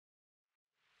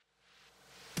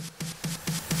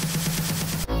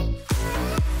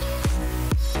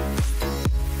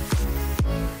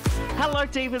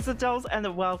Hello, divas and dolls,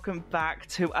 and welcome back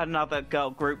to another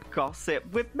girl group gossip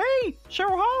with me,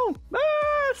 CHERYL.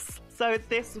 Yes! So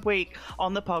this week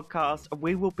on the podcast,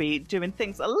 we will be doing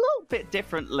things a little bit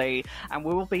differently, and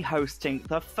we will be hosting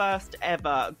the first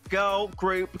ever girl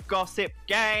group gossip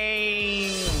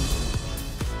game.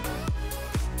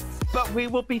 But we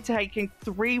will be taking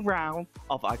 3 rounds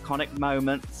of iconic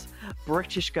moments,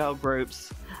 British girl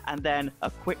groups, and then a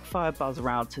quick fire buzz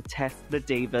round to test the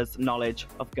divas' knowledge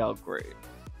of girl group.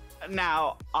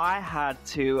 Now, I had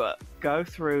to go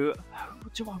through, who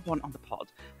do I want on the pod?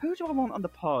 Who do I want on the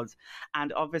pod?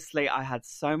 And obviously, I had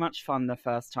so much fun the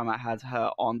first time I had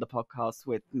her on the podcast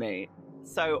with me.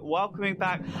 So, welcoming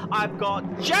back, I've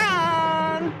got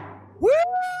Jan! Woo!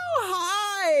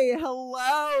 Hi!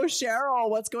 Hello, Cheryl.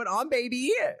 What's going on,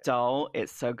 baby? Doll,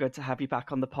 it's so good to have you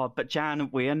back on the pod. But Jan,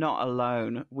 we are not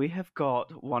alone. We have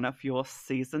got one of your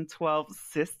season 12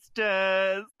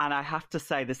 sisters. And I have to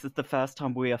say, this is the first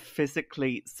time we are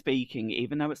physically speaking,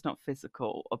 even though it's not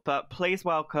physical. But please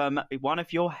welcome one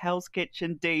of your Hell's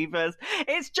Kitchen divas.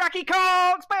 It's Jackie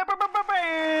Cox!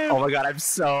 Oh my god, I'm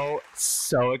so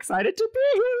excited to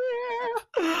be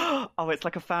here. Oh, it's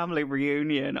like a family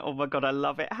reunion. Oh my god, I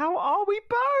love it. How are we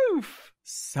both?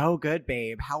 So good,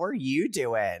 babe. How are you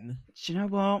doing? Do you know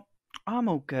what? I'm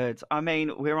all good. I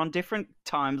mean, we're on different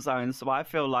time zones, so I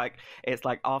feel like it's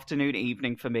like afternoon,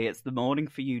 evening for me. It's the morning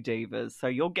for you divas. So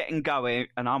you're getting going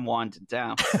and I'm winding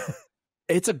down.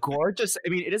 It's a gorgeous,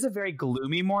 it is a very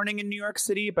gloomy morning in New York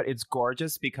City, but it's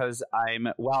gorgeous because I'm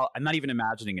not even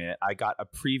imagining it. I got a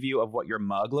preview of what your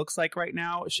mug looks like right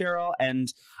now, Cheryl,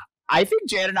 and I think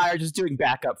Jan and I are just doing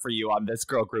backup for you on this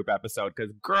girl group episode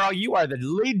because, girl, you are the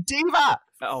lead diva.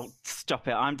 Oh, stop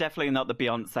it. I'm definitely not the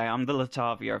Beyonce. I'm the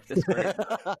Latavia of this group.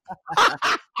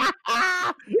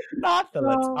 Not the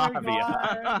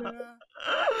Latavia.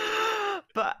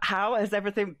 But how has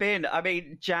everything been? I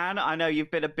mean, Jan, I know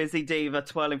you've been a busy diva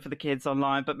twirling for the kids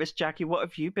online, but Miss Jackie, what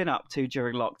have you been up to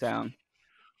during lockdown?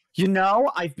 You know,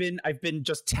 I've been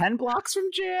just 10 blocks from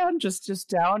Jan, just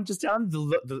down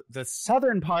the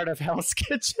southern part of Hell's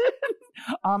Kitchen.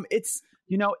 It's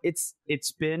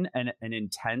been an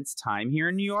intense time here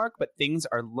in New York, but things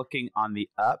are looking on the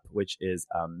up, which is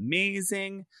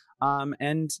amazing.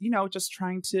 And just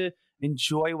trying to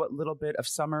enjoy what little bit of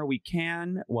summer we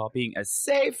can while being as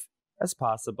safe as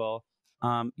possible.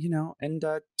 And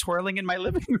twirling in my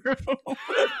living room.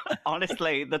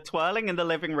 Honestly, the twirling in the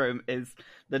living room is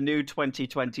the new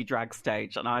 2020 drag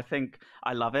stage. And I think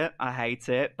I love it. I hate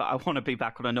it, but I want to be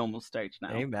back on a normal stage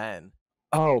now. Amen.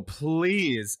 Oh,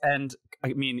 please. And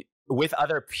I mean, with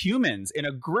other humans in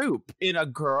a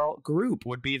girl group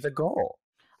would be the goal.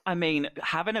 I mean,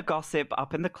 having a gossip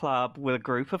up in the club with a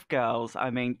group of girls, I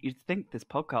mean, you'd think this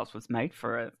podcast was made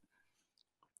for it.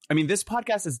 I mean, this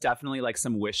podcast is definitely like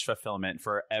some wish fulfillment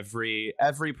for every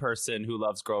person who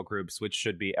loves girl groups, which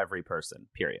should be every person,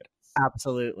 period.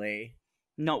 Absolutely.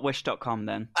 Not wish.com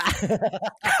then.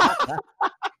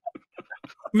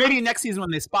 Maybe next season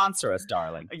when they sponsor us,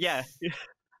 darling. Yeah.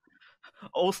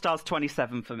 All Stars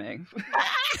 27 for me.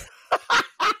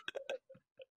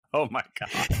 Oh my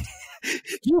God.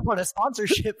 You want a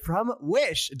sponsorship from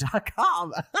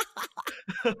wish.com.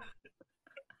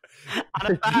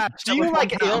 Do you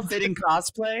like ill-fitting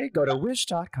cosplay? Go to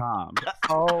wish.com.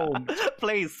 Oh,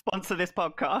 please sponsor this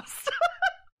podcast.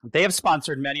 They have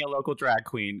sponsored many a local drag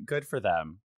queen. Good for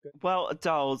them. Well,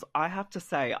 dolls, I have to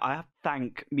say, I have to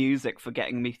thank music for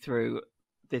getting me through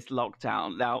this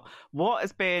lockdown. Now, what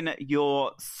has been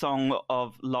your song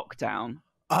of lockdown?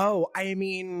 Oh, I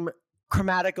mean,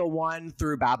 Chromatica 1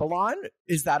 through Babylon.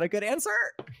 Is that a good answer?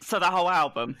 So the whole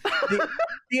album?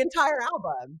 the entire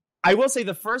album. I will say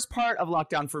the first part of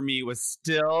lockdown for me was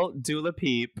still Dula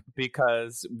Peep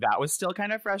because that was still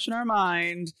kind of fresh in our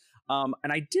mind. And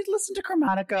I did listen to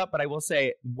Chromatica, but I will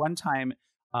say one time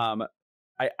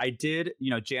I did,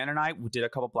 Jan and I did a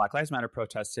couple Black Lives Matter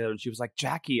protests and she was like,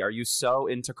 Jackie, are you so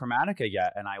into Chromatica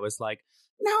yet? And I was like,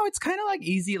 no, it's kind of like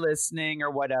easy listening or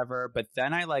whatever. But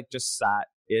then I just sat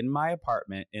in my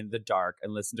apartment in the dark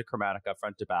and listened to Chromatica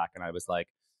front to back. And I was like,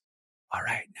 all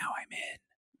right, now I'm in.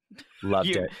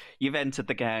 Loved it. You've entered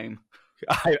the game.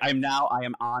 I am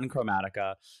on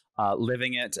Chromatica,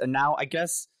 living it. And now I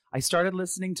guess I started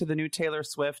listening to the new Taylor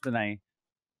Swift and I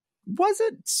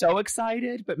wasn't so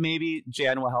excited, but maybe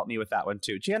Jan will help me with that one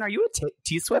too. Jan, are you a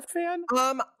T-Swift fan?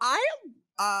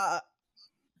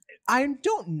 I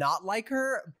don't not like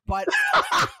her, but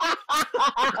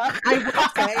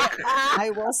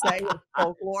I will say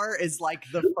Folklore is like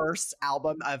the first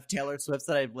album of Taylor Swift's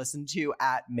that I've listened to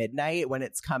at midnight when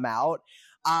it's come out.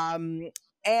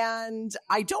 And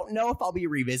I don't know if I'll be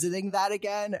revisiting that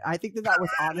again. I think that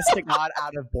was honest to God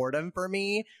out of boredom for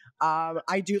me.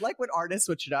 I do like when artists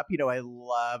switch it up. You know, I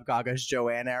love Gaga's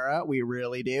Joanne era. We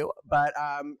really do. But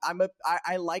I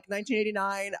like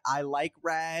 1989. I like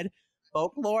Red.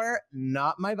 Folklore,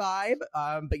 not my vibe.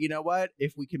 But you know what?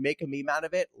 If we can make a meme out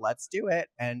of it, let's do it.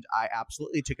 And I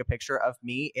absolutely took a picture of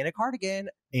me in a cardigan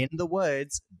in the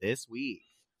woods this week.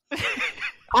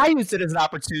 I used it as an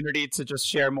opportunity to just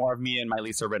share more of me in my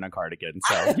Lisa Rinna cardigan.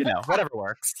 So, you know, whatever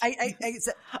works.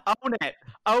 Own it.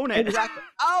 Own it. Exactly.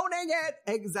 Owning it.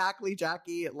 Exactly,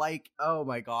 Jackie. Like, oh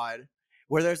my God.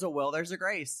 Where there's a will, there's a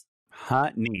grace.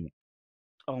 Honey.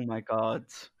 Oh my God.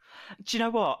 Do you know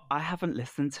what? I haven't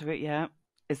listened to it yet.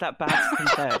 Is that bad to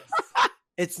confess?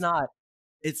 It's not.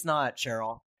 It's not,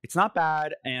 Cheryl. It's not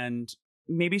bad. And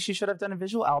maybe she should have done a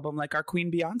visual album like our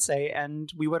Queen Beyonce, and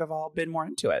we would have all been more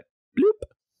into it. Bloop.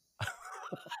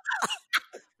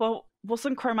 Well,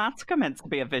 wasn't Chromatica meant to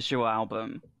be a visual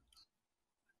album?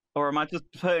 Or am I just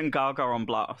putting Gaga on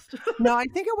blast? No, I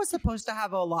think it was supposed to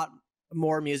have a lot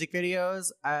more music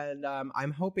videos, and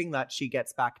I'm hoping that she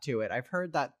gets back to it. I've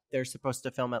heard that they're supposed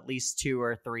to film at least 2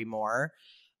 or 3 more.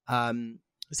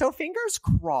 So fingers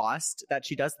crossed that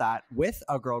she does that with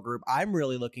a girl group. I'm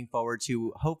really looking forward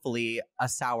to hopefully a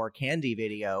Sour Candy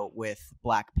video with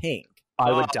Blackpink.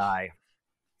 I would die.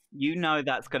 You know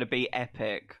that's going to be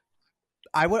epic.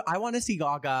 I want to see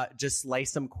Gaga just lay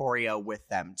some choreo with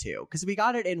them too, because we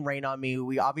got it in Rain on Me.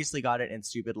 We obviously got it in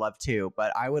Stupid Love too,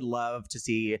 but I would love to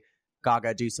see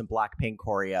Gaga do some Blackpink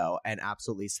choreo and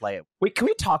absolutely slay it. Wait, can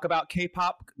we talk about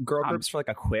K-pop girl groups for like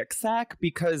a quick sec?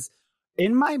 Because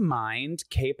in my mind,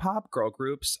 K-pop girl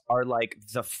groups are like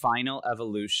the final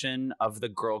evolution of the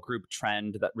girl group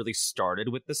trend that really started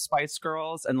with the Spice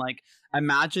Girls. And like,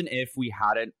 imagine if we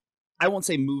hadn't, I won't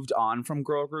say moved on from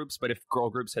girl groups, but if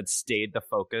girl groups had stayed the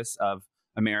focus of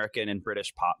American and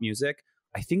British pop music,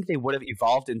 I think they would have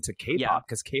evolved into K-pop,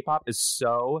 because K-pop is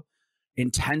so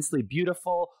intensely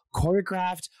beautiful,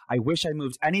 choreographed. I wish I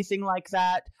moved anything like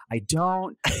that. I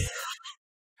don't.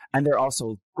 And they're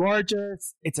also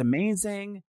gorgeous. It's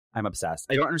amazing. I'm obsessed.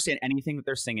 I don't understand anything that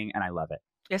they're singing, and I love it.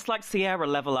 It's like Sierra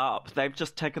Level Up. They've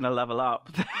just taken a level up.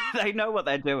 They know what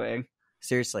they're doing.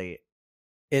 Seriously.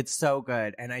 It's so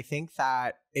good. And I think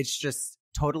that it's just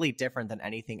totally different than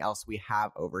anything else we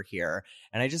have over here.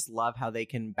 And I just love how they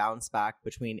can bounce back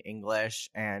between English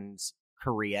and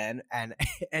Korean. And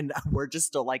we're just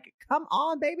still like, come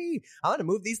on, baby. I want to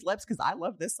move these lips because I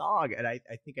love this song. And I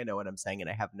think I know what I'm saying, and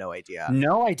I have no idea.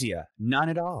 No idea. None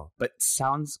at all. But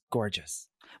sounds gorgeous.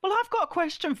 Well, I've got a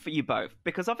question for you both,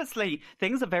 because obviously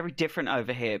things are very different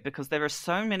over here, because there are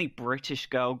so many British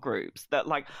girl groups that,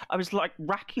 like, I was like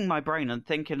racking my brain and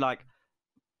thinking, like,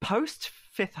 post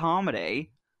Fifth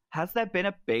Harmony, has there been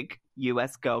a big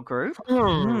US girl group?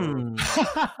 The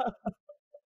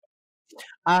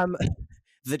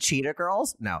Cheetah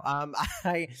Girls? No.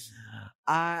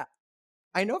 I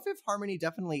know Fifth Harmony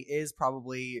definitely is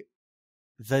probably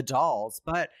the Dolls,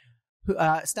 but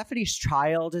Stephanie's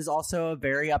Child is also a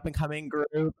very up-and-coming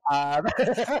group.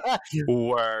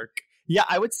 Werq. Yeah,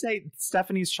 I would say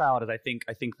Stephanie's Child is, I think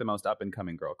the most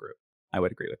up-and-coming girl group. I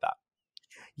would agree with that.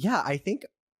 Yeah, I think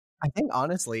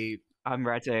honestly, I'm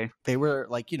ready. They were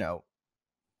like, you know,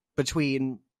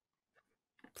 between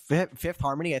Fifth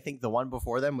Harmony, I think the one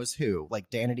before them was who? Like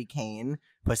Danity Kane,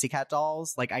 Pussycat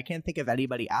Dolls. Like, I can't think of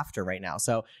anybody after right now.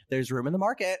 So there's room in the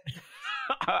market.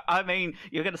 I mean,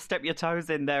 you're going to step your toes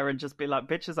in there and just be like,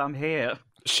 bitches, I'm here.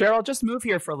 Cheryl, just move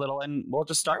here for a little and we'll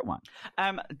just start one.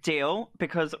 Deal,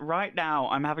 because right now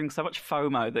I'm having so much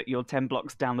FOMO that you're 10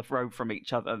 blocks down the road from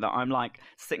each other that I'm like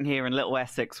sitting here in Little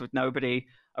Essex with nobody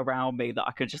around me that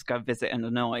I could just go visit and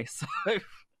annoy. So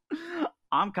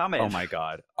I'm coming. Oh my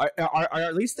God. Are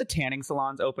at least the tanning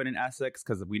salons open in Essex?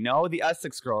 Because we know the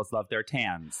Essex girls love their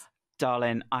tans.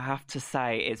 Darling, I have to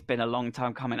say it's been a long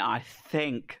time coming. I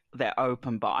think they're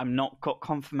open, but I'm not got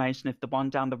confirmation if the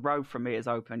one down the road from me is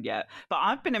open yet. But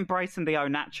I've been embracing the au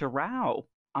natural.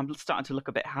 I'm starting to look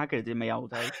a bit haggard in my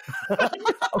old age.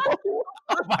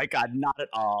 Oh my God, not at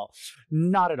all.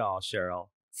 Not at all, Cheryl.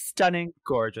 Stunning,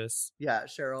 gorgeous. Yeah,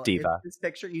 Cheryl. Diva. If this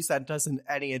picture you sent us in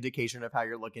any indication of how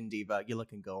you're looking, diva, you're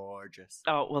looking gorgeous.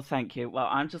 Oh, well, thank you. Well,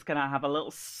 I'm just going to have a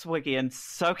little swiggy and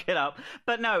soak it up.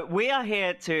 But no, we are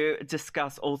here to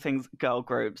discuss all things girl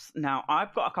groups. Now,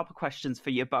 I've got a couple of questions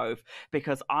for you both,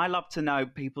 because I love to know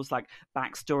people's like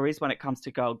backstories when it comes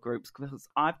to girl groups, because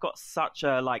I've got such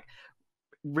a like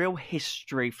real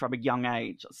history from a young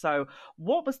age. So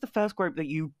what was the first group that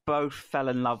you both fell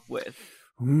in love with?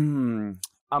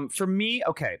 For me,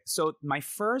 okay, so my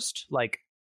first like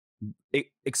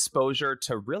exposure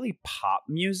to really pop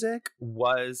music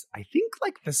was, I think,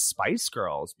 like the Spice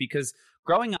Girls, because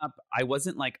growing up, I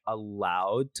wasn't like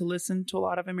allowed to listen to a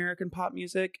lot of American pop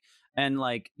music. And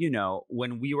like, you know,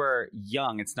 when we were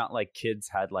young, it's not like kids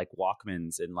had like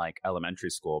Walkmans in like elementary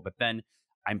school. But then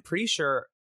I'm pretty sure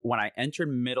when I entered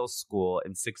middle school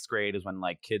in 6th grade is when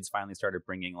like kids finally started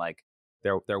bringing like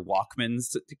their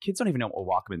Walkmans. The kids don't even know what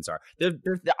Walkmans are. They're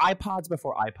the iPods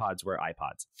before iPods were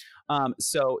iPods.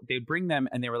 So they bring them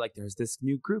and they were like, there's this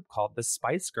new group called the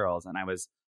Spice Girls. And I was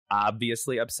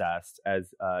obviously obsessed,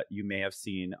 as you may have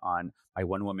seen on my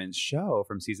one woman show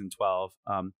from season 12.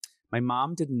 My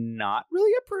mom did not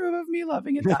really approve of me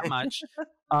loving it that much,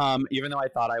 even though I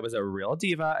thought I was a real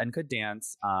diva and could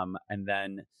dance. And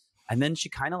then she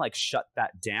kind of like shut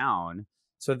that down.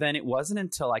 So then it wasn't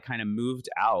until I kind of moved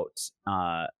out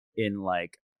in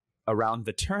like around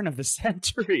the turn of the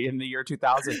century in the year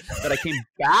 2000 that I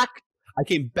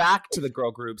came back to the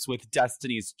girl groups with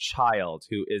Destiny's Child,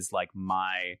 who is like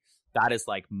my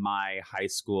high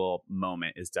school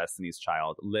moment, is Destiny's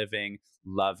Child. Living,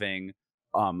 loving,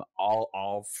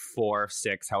 all 4,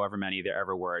 6, however many there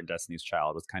ever were in Destiny's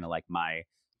Child was kind of like my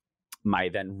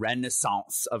then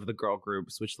renaissance of the girl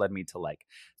groups, which led me to like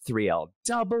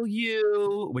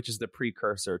 3LW, which is the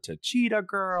precursor to Cheetah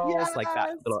Girls, yes! Like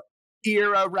that little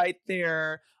era right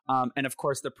there. And of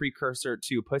course, the precursor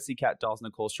to Pussycat Dolls,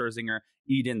 Nicole Scherzinger,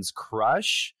 Eden's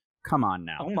Crush. Come on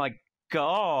now. Oh my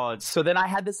God. So then I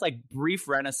had this like brief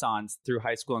renaissance through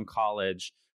high school and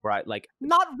college where I like...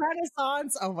 Not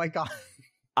renaissance! Oh my God.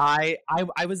 I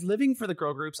was living for the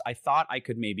girl groups. I thought I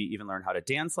could maybe even learn how to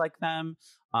dance like them.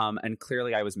 And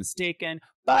clearly I was mistaken,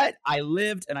 but I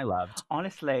lived and I loved.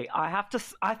 Honestly, I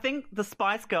think the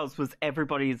Spice Girls was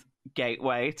everybody's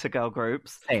gateway to girl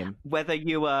groups. Same. Whether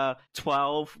you were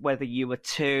 12, whether you were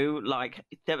 2, like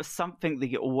there was something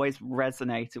that always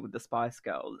resonated with the Spice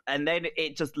Girls. And then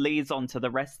it just leads on to the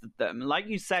rest of them. Like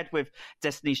you said with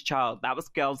Destiny's Child, that was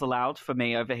Girls Aloud for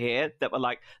me over here, that were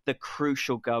like the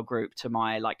crucial girl group to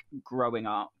my like growing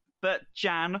up. But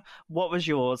Jan, what was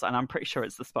yours? And I'm pretty sure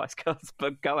it's the Spice Girls,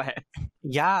 but go ahead.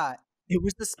 Yeah, it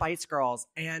was the Spice Girls.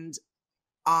 And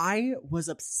I was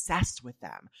obsessed with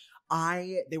them.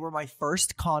 They were my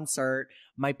first concert.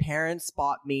 My parents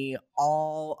bought me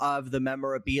all of the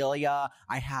memorabilia.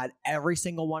 I had every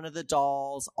single one of the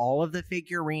dolls, all of the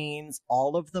figurines,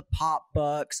 all of the pop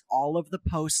books, all of the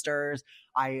posters.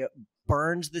 I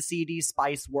burned the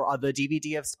the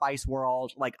DVD of Spice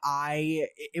World. Like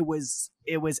it was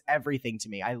everything to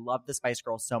me. I love the Spice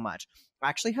Girls so much. I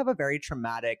actually have a very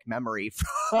traumatic memory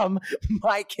from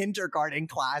my kindergarten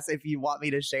class, if you want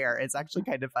me to share. It's actually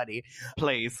kind of funny.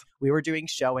 Please. We were doing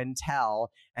show and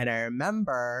tell, and I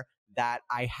remember that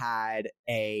I had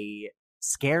a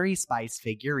Scary Spice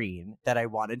figurine that I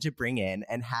wanted to bring in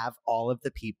and have all of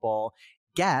the people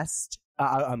guess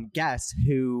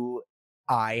who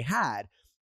I had.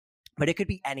 But it could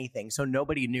be anything. So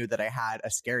nobody knew that I had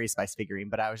a Scary Spice figurine,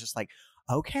 but I was just like,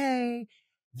 okay,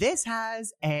 this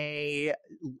has a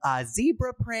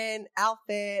zebra print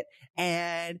outfit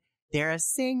and they're a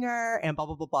singer and blah,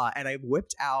 blah, blah, blah. And I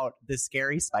whipped out the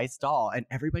Scary Spice doll and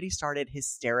everybody started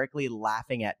hysterically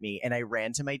laughing at me. And I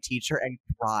ran to my teacher and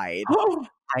cried.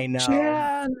 I know.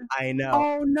 Jan! I know.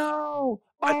 Oh,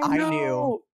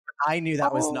 no. I knew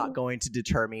that was not going to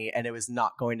deter me, and it was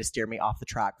not going to steer me off the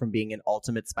track from being an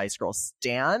ultimate Spice Girl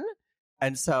stan.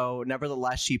 And so,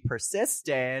 nevertheless, she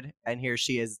persisted, and here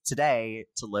she is today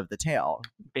to live the tale.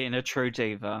 Being a true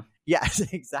diva. Yes,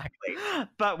 exactly.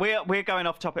 But we're going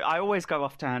off topic. I always go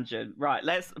off tangent. Right,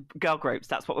 girl groups.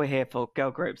 That's what we're here for,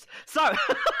 girl groups. So...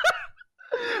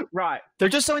 Right. They're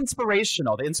just so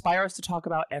inspirational. They inspire us to talk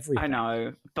about everything. I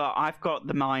know, but I've got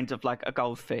the mind of like a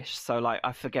goldfish, so like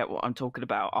I forget what I'm talking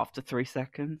about after 3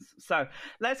 seconds. So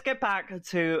let's get back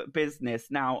to business.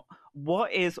 Now,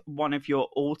 what is one of your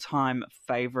all-time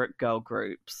favorite girl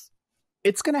groups?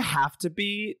 It's going to have to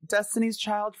be Destiny's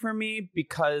Child for me,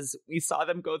 because we saw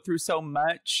them go through so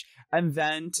much, and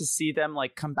then to see them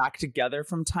like come back together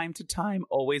from time to time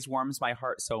always warms my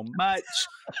heart so much.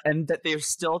 And that they're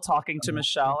still talking to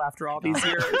Michelle after all these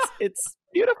years. It's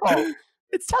beautiful.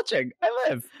 It's touching. I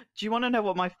live. Do you want to know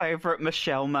what my favorite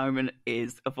Michelle moment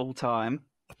is of all time?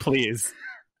 Please.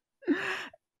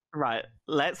 Right,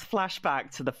 let's flash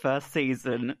back to the first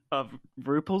season of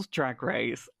RuPaul's Drag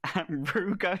Race, and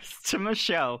Ru goes to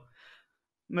Michelle.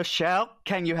 Michelle,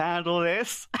 can you handle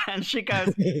this? And she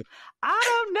goes, I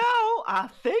don't know, I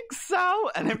think so.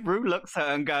 And then Ru looks at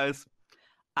her and goes,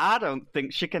 I don't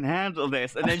think she can handle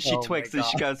this. And then she twigs and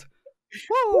she goes,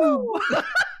 woo!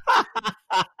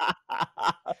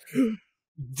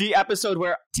 The episode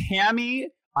where Tammy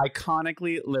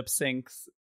iconically lip syncs.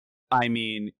 I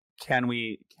mean, can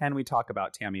we talk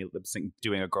about Tammy lip sync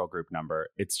doing a girl group number?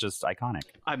 It's just iconic.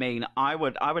 I mean, I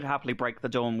would happily break the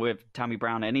dawn with Tammy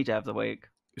Brown any day of the week.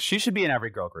 She should be in every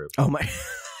girl group. Oh my.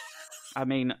 I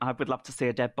mean, I would love to see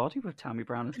a dead body with Tammy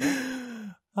Brown as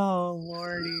well. Oh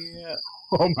Lordy.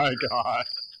 Oh my God.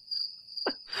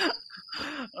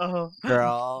 Oh,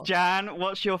 girl. Jan,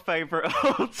 what's your favorite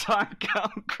all-time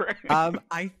girl group?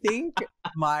 I think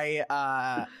my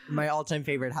all-time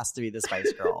favorite has to be the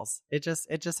Spice Girls. It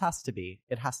just has to be.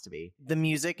 It has to be. The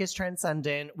music is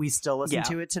transcendent. We still listen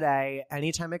to it today.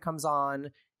 Anytime it comes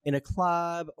on in a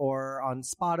club or on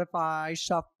Spotify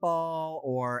Shuffle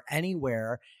or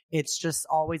anywhere, it's just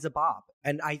always a bop.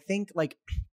 And I think, like,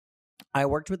 I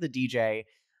worked with a DJ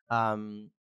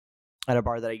at a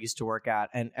bar that I used to work at,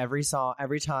 and every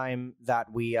time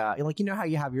that we like, you know how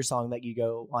you have your song that you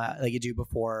go like you do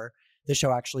before the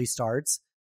show actually starts,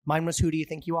 mine was Who Do You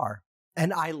Think You Are?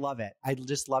 And I love it. I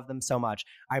just love them so much.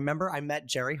 I remember I met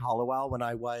Jerry Hollowell when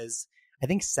I was, I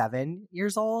think, 7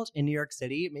 years old in New York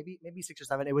City, maybe 6 or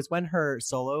 7. It was when her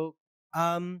solo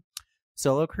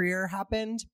career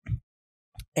happened,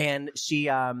 and she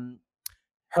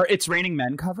her It's Raining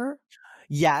Men cover.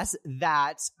 Yes,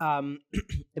 that.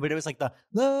 But it was like the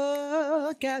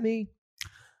 "Look at Me,"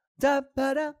 da,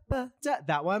 ba, da, ba, da,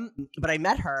 that one. But I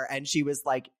met her, and she was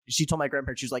like, she told my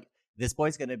grandparents, she was like, "This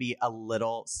boy's gonna be a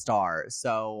little star,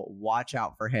 so watch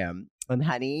out for him." And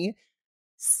honey,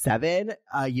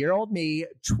 7-year-old me,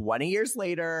 20 years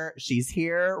later, she's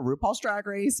here, RuPaul's Drag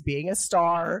Race, being a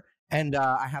star, and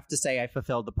I have to say, I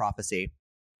fulfilled the prophecy.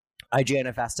 I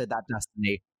manifested that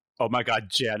destiny. Oh my God,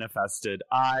 Janifested.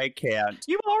 I can't.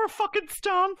 You are a fucking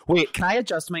stan. Wait, can I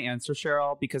adjust my answer,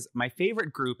 Cheryl? Because my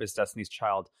favorite group is Destiny's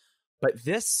Child. But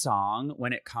this song,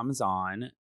 when it comes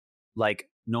on,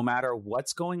 like, no matter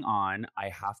what's going on, I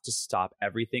have to stop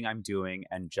everything I'm doing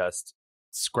and just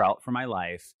sprout for my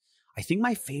life. I think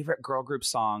my favorite girl group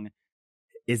song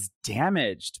is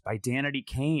Damaged by Danity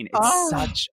Kane. It's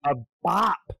such a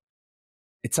bop.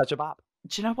 It's such a bop.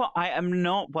 Do you know what? I am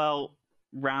not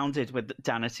rounded with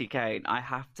Danity Kane. I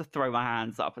have to throw my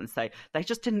hands up and say they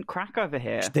just didn't crack over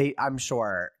here. I'm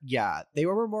sure. Yeah, they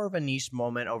were more of a niche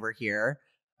moment over here.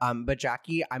 But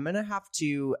Jackie, I'm gonna have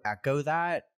to echo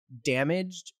that.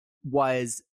 Damaged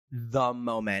was the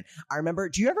moment. I remember.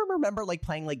 Do you ever remember like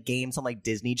playing like games on like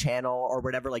Disney Channel or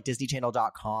whatever, like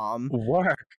DisneyChannel.com?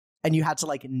 Werq. And you had to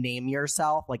like name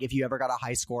yourself. Like if you ever got a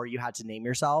high score, you had to name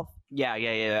yourself.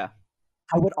 Yeah.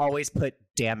 I would always put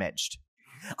Damaged.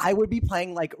 I would be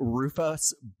playing like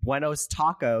Rufus Buenos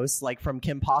Tacos, like from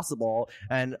Kim Possible,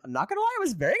 and I'm not gonna lie, I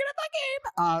was very good at that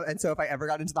game. And so if I ever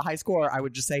got into the high score, I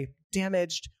would just say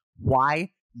Damaged. Why?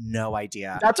 No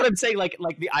idea. That's what I'm saying. Like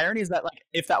the irony is that like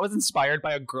if that was inspired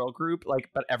by a girl group, like,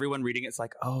 but everyone reading it's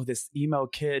like, oh, this emo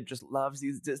kid just loves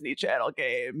these Disney Channel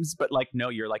games. But like, no,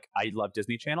 you're like, I love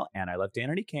Disney Channel and I love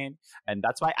Danity Kane, and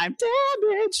that's why I'm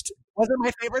damaged. Was it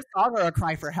my favorite song or a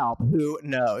cry for help? Who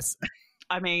knows?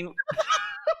 I mean,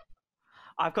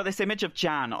 I've got this image of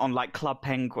Jan on like Club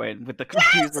Penguin with the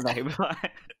username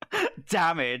like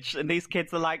Damaged, and these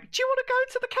kids are like, "Do you want to go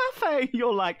to the cafe?"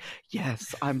 You're like,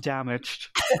 "Yes, I'm damaged."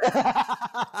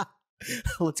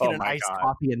 Let's get an iced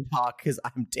coffee and talk because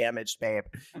I'm damaged, babe.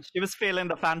 She was feeling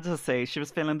the fantasy. She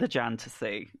was feeling the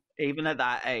Jantasy, even at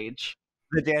that age.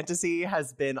 The Jantasy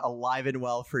has been alive and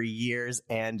well for years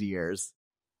and years.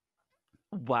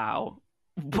 Wow.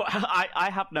 I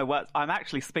have no words. I'm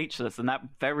actually speechless, and that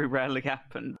very rarely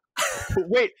happens.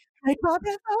 Wait. I got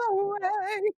it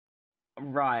away.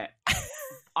 Right.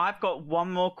 I've got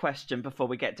one more question before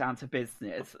we get down to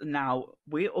business. Now,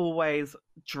 we always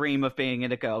dream of being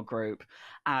in a girl group,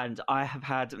 and I have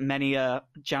had many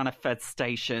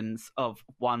manifestations of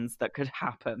ones that could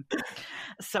happen.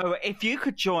 So if you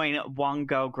could join one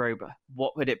girl group,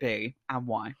 what would it be and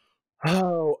why?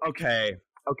 Oh, okay.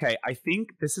 Okay, I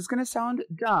think this is going to sound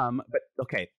dumb, but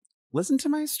okay, listen to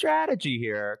my strategy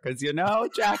here, because you know,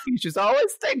 Jackie, she's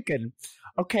always thinking.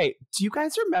 Okay, do you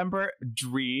guys remember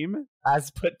Dream as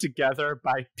put together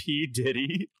by P.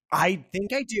 Diddy? I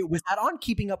think I do. Was that on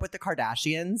Keeping Up with the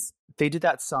Kardashians? They did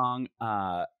that song,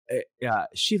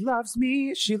 She Loves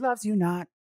Me, She Loves You Not.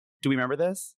 Do we remember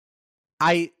this?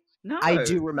 No. I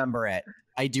do remember it.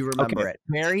 It.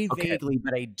 Very vaguely,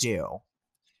 but I do.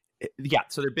 Yeah,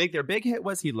 so their big hit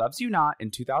was He Loves You Not in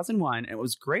 2001, and what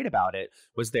was great about it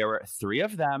was there were 3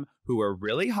 of them who were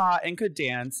really hot and could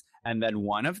dance, and then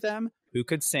one of them who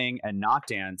could sing and not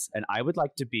dance, and I would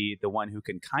like to be the one who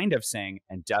can kind of sing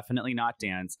and definitely not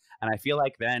dance, and I feel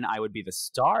like then I would be the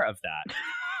star of that.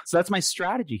 So that's my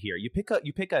strategy here. You pick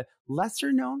a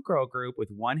lesser known girl group with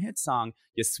one hit song.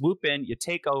 You swoop in, you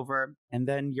take over, and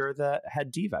then you're the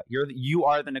head diva. You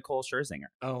are the Nicole Scherzinger.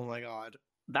 Oh my God,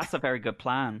 that's a very good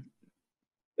plan.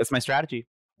 That's my strategy.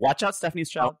 Watch out, Stephanie's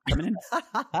Child coming in.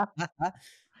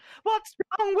 What's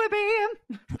wrong with him?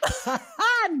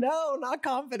 No, not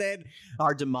confident.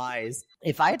 Our demise.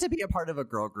 If I had to be a part of a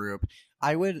girl group,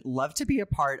 I would love to be a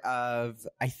part of,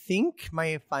 I think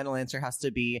my final answer has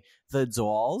to be the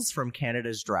Dolls from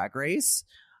Canada's Drag Race.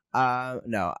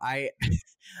 No, The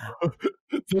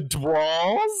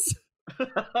Dwalls?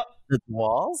 The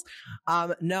Walls?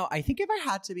 No, I think if I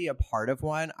had to be a part of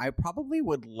one, I probably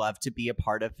would love to be a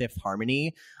part of Fifth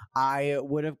Harmony. I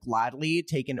would have gladly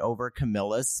taken over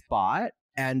Camilla's spot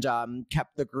and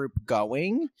kept the group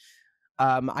going.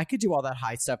 I could do all that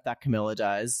high stuff that Camilla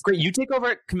does. Great, you take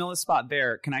over Camilla's spot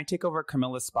there. Can I take over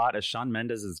Camilla's spot as Shawn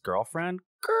Mendes' girlfriend?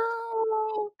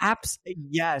 Girl!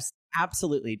 Yes,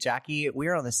 absolutely. Jackie,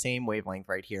 we're on the same wavelength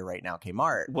right here, right now,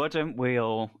 Kmart. Wouldn't we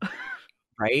all?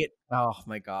 Right? Oh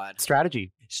my God.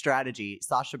 Strategy.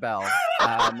 Sasha Bell.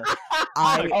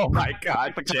 Oh my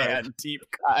God, Jan. Deep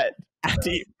cut.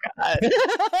 Deep cut.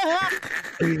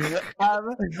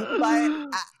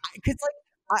 Because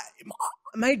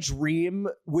my dream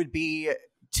would be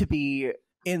to be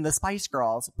in the Spice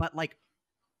Girls, but like,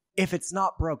 if it's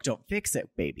not broke, don't fix it,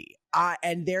 baby.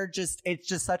 And it's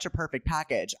just such a perfect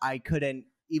package. I couldn't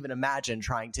even imagine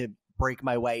trying to break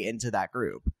my way into that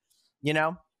group, you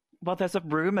know? Well, there's a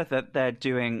rumor that they're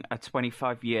doing a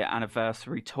 25-year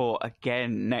anniversary tour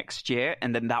again next year,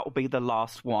 and then that will be the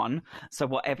last one. So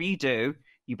whatever you do,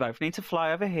 you both need to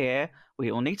fly over here.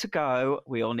 We all need to go.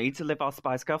 We all need to live our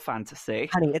Spice Girl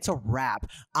fantasy. Honey, it's a wrap.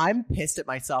 I'm pissed at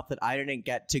myself that I didn't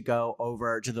get to go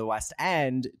over to the West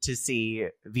End to see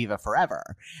Viva Forever.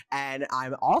 And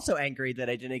I'm also angry that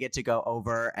I didn't get to go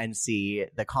over and see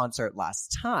the concert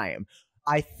last time.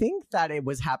 I think that it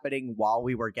was happening while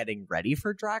we were getting ready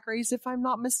for Drag Race, if I'm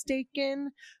not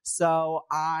mistaken. So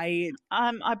I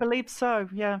believe so.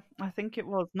 Yeah, I think it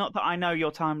was. Not that I know your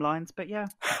timelines, but yeah.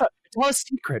 It's all a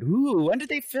secret. Ooh, when did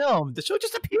they film? The show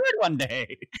just appeared one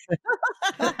day.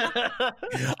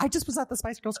 I just was at the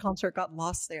Spice Girls concert, got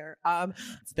lost there.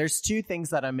 There's two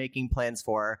things that I'm making plans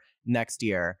for next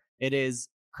year. It is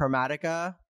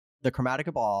the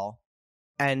Chromatica Ball,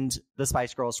 and the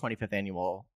Spice Girls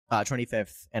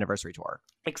 25th anniversary tour.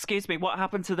 Excuse me, what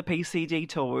happened to the PCD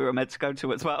tour we were meant to go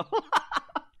to as well?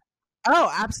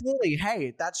 Oh, absolutely.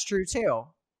 Hey, that's true too.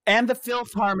 And the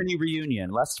Filth Harmony reunion,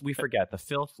 lest we forget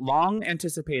the long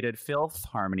anticipated Filth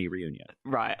Harmony reunion.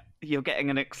 Right, you're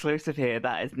getting an exclusive here.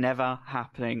 That is never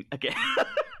happening again.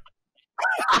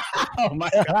 Oh my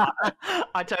God.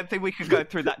 I don't think we can go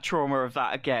through that trauma of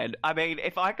that again. I mean,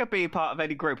 if I could be part of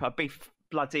any group, I'd be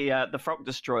bloody the Frog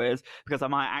Destroyers, because I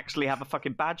might actually have a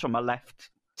fucking badge on my left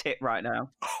tit right now.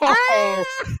 Oh,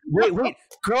 wait,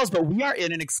 girls, but we are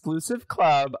in an exclusive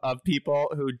club of people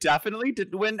who definitely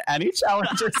didn't win any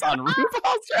challenges on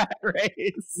RuPaul's Drag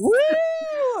Race. Woo!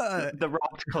 The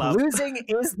Rock Club. Losing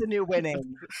is the new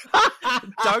winning.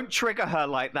 Don't trigger her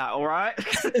like that, all right?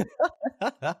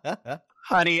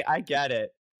 Honey, I get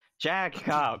it. Jack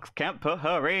Cox can't put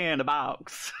her in a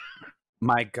box.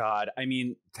 My God, I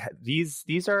mean, these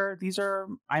are.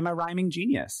 I'm a rhyming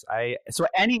genius. So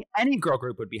any girl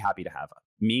group would be happy to have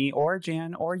me or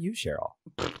Jan or you, Cheryl.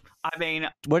 I mean,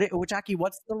 Jackie,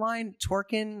 what's the line?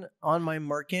 Twerking on my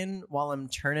merkin while I'm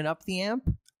turning up the amp.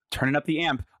 Turning up the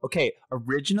amp. Okay,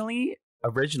 originally,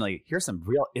 here's some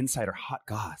real insider hot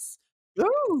goss.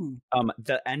 Ooh.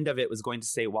 The end of it was going to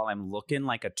say while I'm looking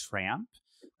like a tramp,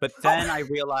 but then I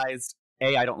realized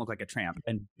A, I don't look like a tramp,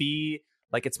 and B,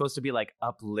 like it's supposed to be like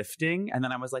uplifting. And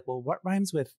then I was like, well, what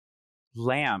rhymes with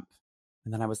lamp?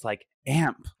 And then I was like,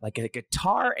 amp, like a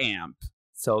guitar amp.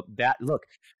 So that, look,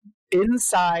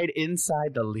 inside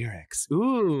the lyrics.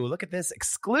 Ooh, look at this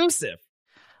exclusive.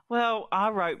 Well,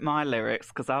 I wrote my lyrics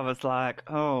because I was like,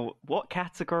 oh, what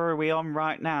category are we on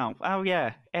right now? Oh,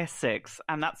 yeah, Essex.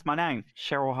 And that's my name,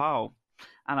 Cheryl Hole.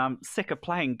 And I'm sick of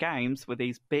playing games with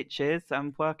these bitches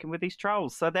and working with these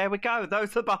trolls. So there we go.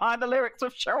 Those are behind the lyrics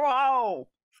of Cheryl Hole.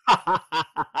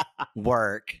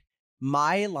 Werq.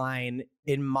 My line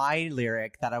in my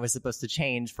lyric that I was supposed to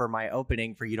change for my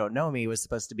opening for You Don't Know Me was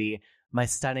supposed to be, my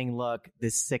stunning look,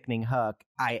 this sickening hook,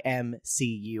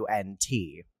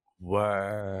 IMCUNT.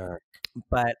 Werq.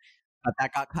 But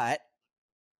that got cut,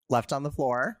 left on the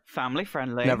floor. Family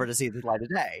friendly. Never to see the light of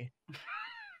day.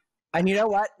 And you know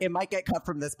what? It might get cut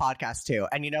from this podcast too.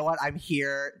 And you know what? I'm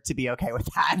here to be okay with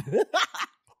that.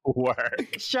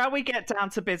 Werq. Shall we get down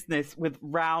to business with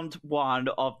round one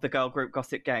of the Girl Group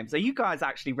Gossip Games? Are you guys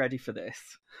actually ready for this?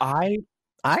 I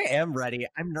I am ready.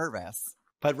 I'm nervous,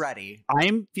 but ready.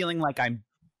 I'm feeling like I'm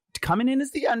coming in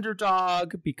as the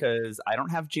underdog because I don't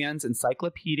have Jan's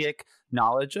encyclopedic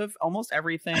knowledge of almost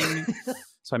everything.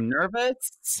 So I'm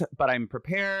nervous, but I'm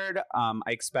prepared. I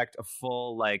expect a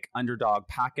full like underdog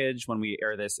package when we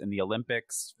air this in the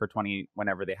Olympics for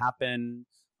whenever they happen.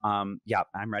 Yeah,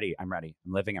 I'm ready. I'm ready.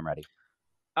 I'm living. I'm ready.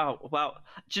 Oh, well,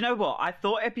 do you know what? I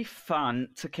thought it'd be fun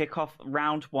to kick off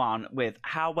round one with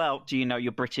how well do you know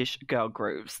your British girl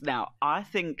groups? Now, I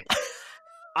think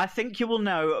you will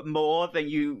know more than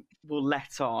you will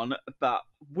let on, but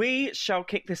we shall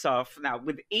kick this off. Now,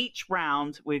 with each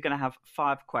round, we're going to have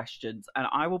 5 questions, and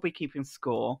I will be keeping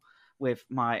score with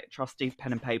my trusty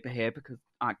pen and paper here because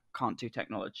I can't do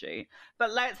technology.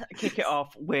 But let's kick it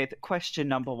off with question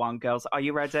number 1, girls. Are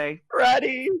you ready?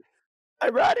 Ready.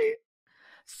 I'm ready.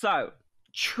 So,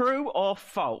 true or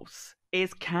false,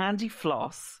 is Candy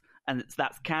Floss, and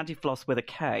that's Candy Floss with a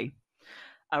K,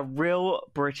 a real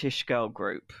British girl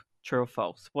group? True or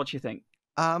false? What do you think?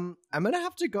 I'm gonna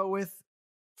have to go with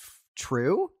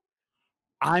true.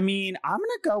 I mean, I'm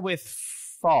gonna go with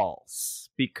false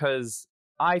because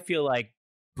I feel like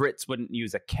Brits wouldn't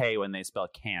use a K when they spell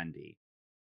candy.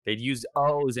 They'd use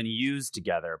O's and U's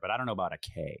together, but I don't know about a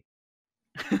K.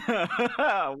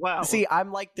 Wow. See,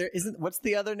 I'm like, there isn't. What's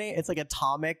the other name? It's like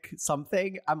Atomic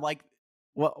something. I'm like,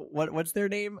 what's their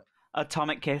name?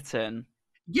 Atomic Kitten.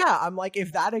 Yeah, I'm like,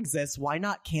 if that exists, why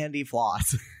not Candy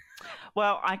Floss?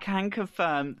 Well, I can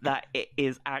confirm that it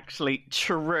is actually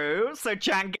true. So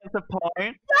Jan gets a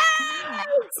point.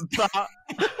 Yes!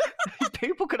 But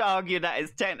people could argue that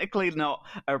it's technically not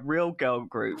a real girl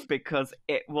group because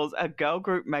it was a girl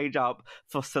group made up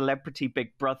for Celebrity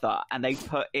Big Brother, and they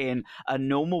put in a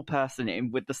normal person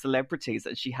in with the celebrities,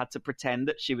 and she had to pretend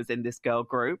that she was in this girl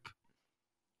group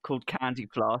called Candy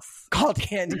Floss. Called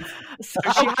Candy. So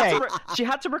she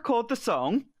had to record the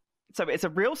song. So it's a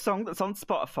real song that's on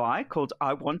Spotify called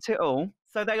I Want It All.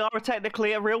 So they are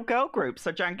technically a real girl group.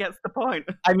 So Jan gets the point.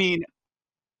 I mean,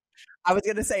 I was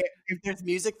going to say, if there's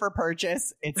music for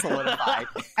purchase, it's solidified.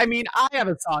 I mean, I have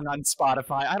a song on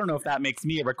Spotify. I don't know if that makes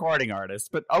me a recording artist,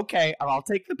 but okay, I'll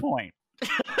take the point.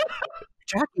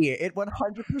 Jackie, it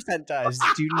 100% does.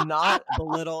 Do not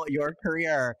belittle your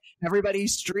career. Everybody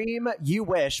stream You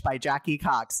Wish by Jackie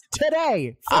Cox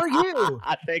today for you.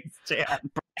 Thanks, Jan.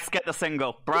 Bryce, get the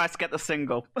single. Bryce, get the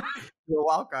single. You're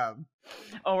welcome.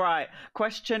 All right.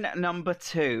 Question number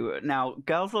 2. Now,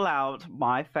 Girls Aloud,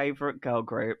 my favorite girl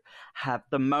group, have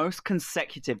the most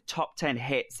consecutive top 10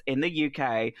 hits in the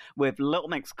UK, with Little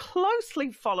Mix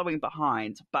closely following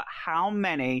behind. But how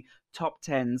many top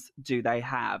 10s do they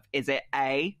have? Is it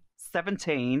A,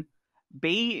 17,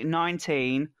 B,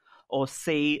 19, or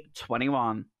C,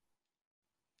 21?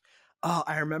 Oh,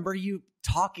 I remember you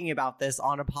talking about this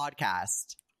on a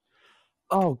podcast.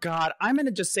 Oh, God. I'm going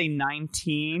to just say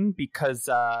 19 because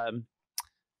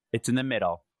it's in the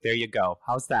middle. There you go.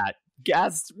 How's that?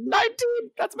 Guess 19.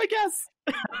 That's my guess.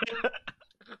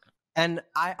 And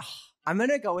I'm going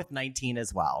to go with 19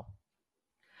 as well.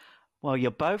 Well,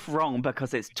 you're both wrong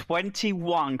because it's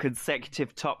 21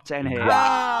 consecutive top 10 hits.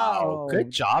 Wow.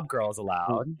 Good job, Girls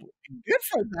Aloud. Good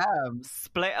for them.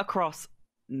 Split across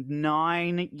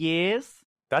 9 years.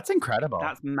 That's incredible.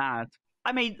 That's mad.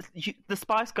 I mean, the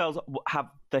Spice Girls have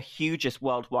the hugest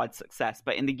worldwide success,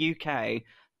 but in the UK,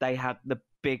 they had the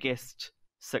biggest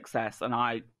success, and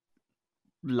I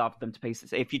love them to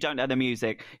pieces. If you don't know the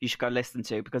music, you should go listen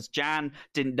to, because Jan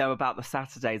didn't know about the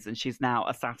Saturdays, and she's now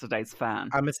a Saturdays fan.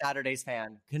 I'm a Saturdays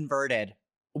fan. Converted.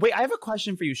 Wait, I have a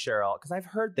question for you, Cheryl, because I've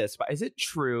heard this, but is it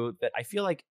true that I feel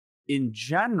like, in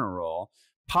general,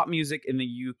 pop music in the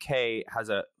UK has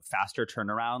a faster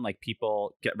turnaround? Like,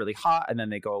 people get really hot and then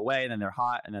they go away and then they're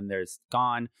hot and then there's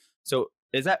gone. So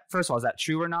is that, first of all, is that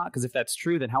true or not? Because if that's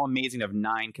true, then how amazing to have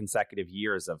 9 consecutive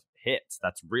years of hits.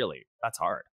 That's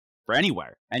hard for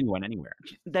anyone, anywhere.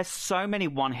 There's so many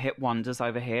one-hit wonders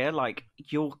over here. Like,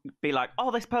 you'll be like,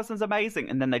 oh, this person's amazing,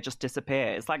 and then they just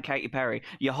disappear. It's like Katy Perry.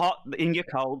 You're hot, then you're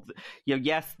cold. You're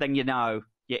yes, then you know.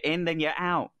 You're in, then you're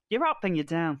out. You're up, then you're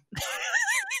down.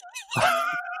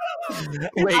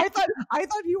 Wait, I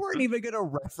thought you weren't even gonna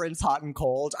reference Hot and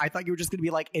Cold. I thought you were just gonna be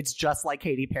like, it's just like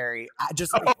Katy Perry,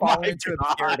 just like fall into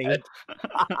obscurity.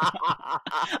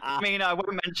 I mean, I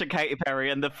won't mention Katy Perry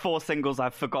and the 4 singles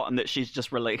I've forgotten that she's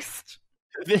just released.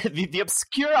 The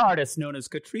obscure artist known as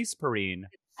Catrice Perrine.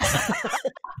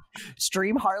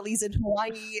 Stream Harley's in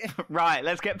Hawaii. Right,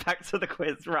 let's get back to the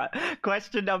quiz. Right,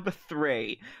 question number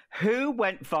 3. Who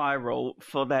went viral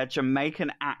for their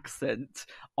Jamaican accent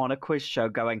on a quiz show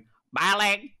going,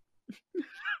 Malik?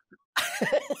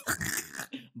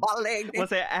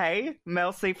 Was it A,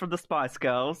 Mel C from the Spice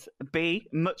Girls, B,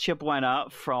 Mucha Buena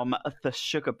from the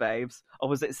Sugar Babes, or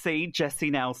was it C, Jessie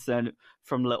Nelson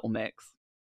from Little Mix?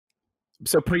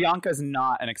 So Priyanka is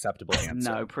not an acceptable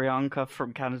answer. No, Priyanka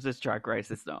from Canada's Drag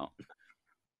Race is not.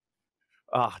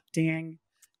 Oh, dang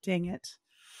it.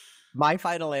 My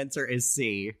final answer is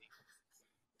C.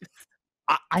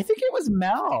 I think it was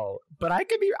Mel, but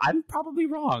I'm probably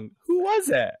wrong. Who was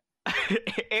it?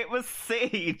 It was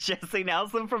C, Jessie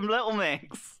Nelson from Little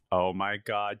Mix. Oh my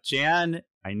God. Jan,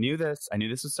 I knew this. I knew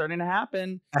this was starting to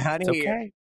happen. Honey, it's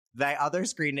okay. The other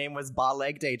screen name was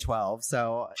Baleg Day 12,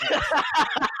 so...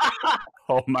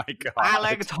 Oh my God.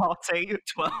 Baleg Hottie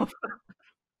 12.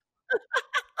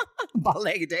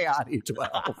 Baleg Day Hottie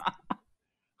 12.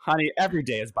 Honey, every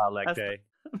day is Baleg Day.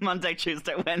 Monday,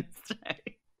 Tuesday, Wednesday.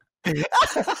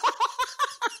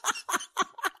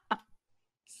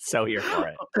 So here for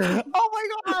it. Oh my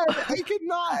God, I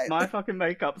cannot. My fucking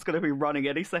makeup's going to be running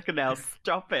any second now.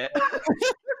 Stop it.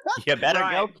 You better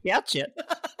go catch it.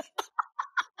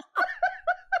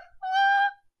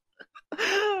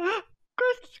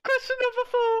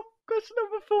 Question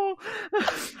number four.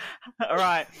 All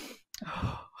right.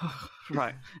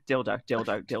 Right.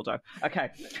 Dildo. Okay.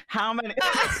 How many...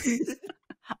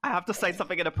 I have to say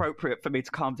something inappropriate for me to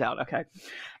calm down, okay?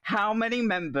 How many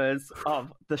members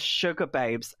of the Sugar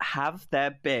Babes have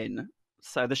there been?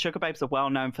 So the Sugar Babes are well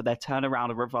known for their turnaround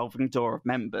and revolving door of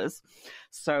members.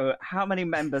 So how many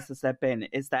members has there been?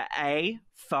 Is there A,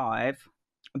 5,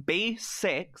 B,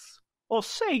 6, or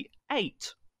C,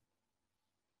 8?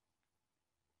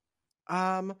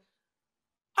 I'm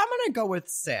gonna go with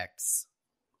 6.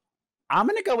 I'm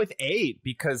going to go with 8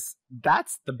 because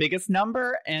that's the biggest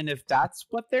number. And if that's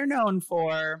what they're known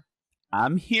for,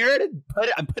 I'm here to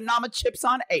I'm putting all my chips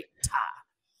on 8.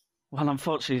 Well,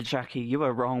 unfortunately, Jackie, you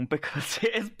were wrong because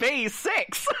it is B,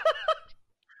 6.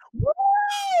 Woo!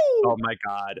 Oh my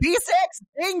God. B6,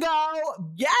 bingo!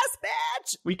 Yes,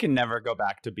 bitch! We can never go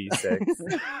back to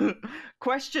B6.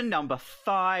 Question number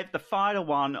 5, the final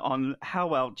one on how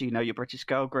well do you know your British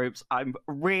girl groups. I'm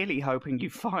really hoping you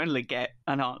finally get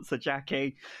an answer,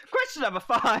 Jackie. Question number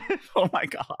 5. Oh my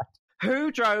God.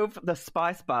 Who drove the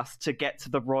Spice Bus to get to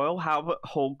the Royal Albert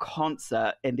Hall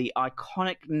concert in the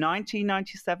iconic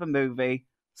 1997 movie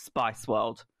Spice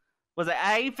World? Was it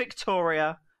A,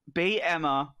 Victoria, B,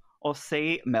 Emma, or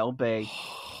C, Mel B?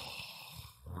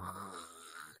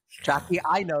 Jackie,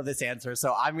 I know this answer,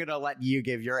 so I'm going to let you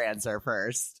give your answer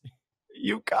first.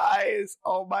 You guys,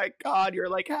 oh my God, you're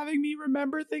like having me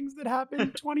remember things that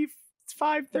happened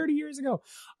 25, 30 years ago.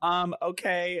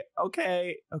 Okay.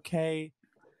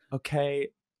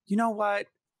 You know what?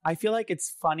 I feel like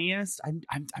it's funniest.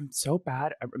 I'm so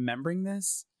bad at remembering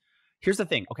this. Here's the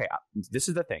thing. Okay, this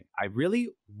is the thing. I really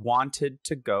wanted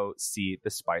to go see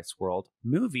the Spice World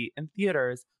movie in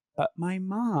theaters, but my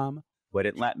mom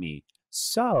wouldn't let me.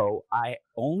 So I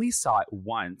only saw it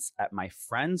once at my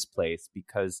friend's place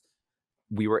because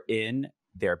we were in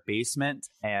their basement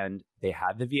and they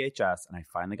had the VHS and I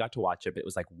finally got to watch it, but it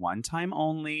was like one time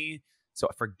only. So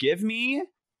forgive me.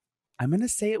 I'm going to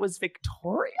say it was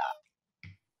Victoria.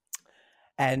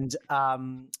 And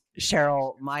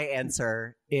Cheryl, my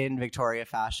answer in Victoria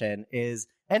fashion is,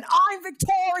 and I'm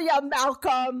Victoria,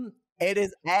 Malcolm. It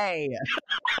is A.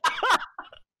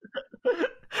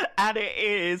 And it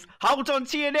is, hold on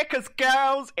to your knickers,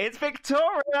 girls. It's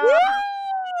Victoria.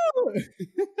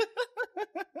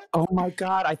 Oh my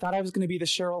God. I thought I was going to be the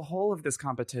Cheryl Hole of this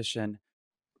competition.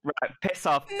 Right, piss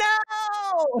off.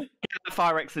 No! Get the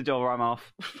fire exit door, I'm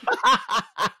off.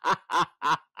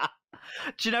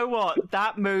 Do you know what?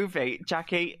 That movie,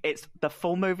 Jackie, the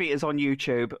full movie is on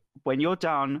YouTube. When you're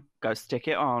done, go stick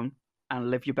it on and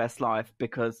live your best life,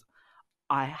 because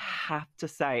I have to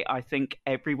say, I think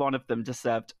every one of them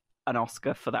deserved an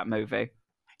Oscar for that movie.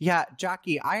 Yeah,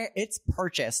 Jackie, it's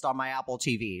purchased on my Apple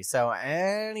TV. So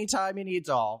anytime you need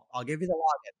Doll, I'll give you the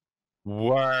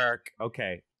login. Werq.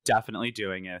 Okay, definitely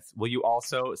doing it. Will you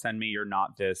also send me your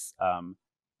Not This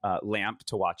lamp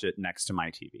to watch it next to my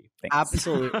TV? Thanks.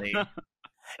 Absolutely.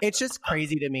 It's just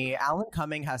crazy to me. Alan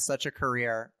Cumming has such a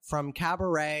career, from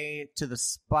Cabaret to the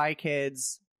Spy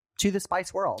Kids to the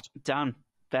Spice World. Done.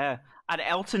 There. And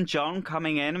Elton John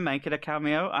coming in and making a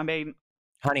cameo. I mean...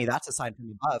 Honey, that's a sign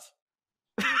from above.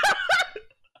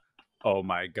 Oh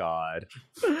my God.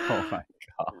 Oh my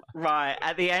God. Right.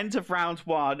 At the end of round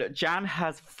 1, Jan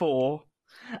has 4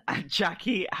 and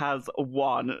Jackie has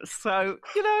 1. So,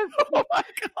 oh my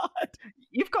God.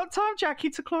 You've got time, Jackie,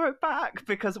 to claw it back,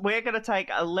 because we're going to take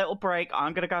a little break.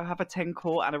 I'm going to go have a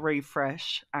tinkle and a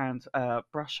refresh and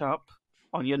brush up.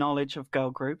 on your knowledge of girl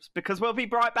groups, because we'll be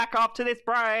right back after this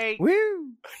break. Woo!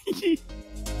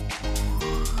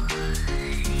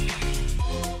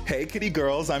 Hey, kitty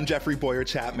girls, I'm Jeffrey Boyer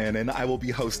Chapman, and I will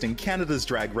be hosting Canada's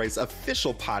Drag Race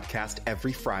official podcast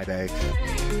every Friday.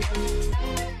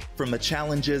 From the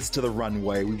challenges to the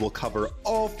runway, we will cover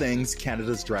all things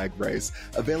Canada's Drag Race.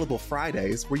 Available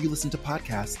Fridays where you listen to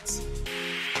podcasts.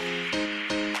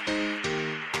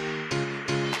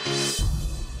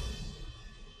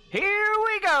 Here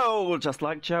we go! Just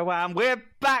like Joanne, we're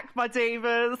back, my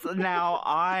divas. Now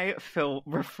I feel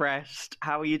refreshed.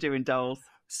 How are you doing, dolls?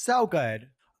 So good.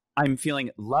 I'm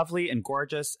feeling lovely and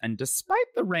gorgeous, and despite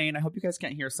the rain, I hope you guys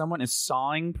can't hear, someone is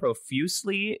sawing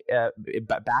profusely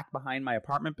back behind my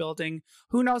apartment building.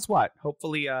 Who knows what?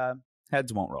 Hopefully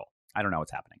heads won't roll. I don't know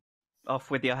what's happening. Off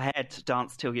with your head,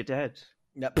 dance till you're dead.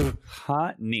 Yep.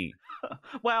 Honey.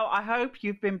 Well, I hope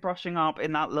you've been brushing up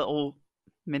in that little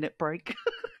minute break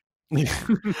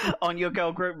on your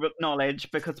girl group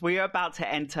knowledge, because we are about to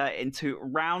enter into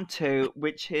round 2,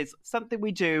 which is something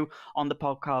we do on the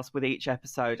podcast with each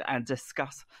episode and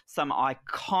discuss some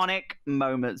iconic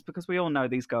moments, because we all know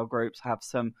these girl groups have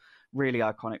some really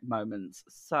iconic moments.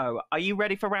 So are you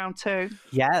ready for round 2?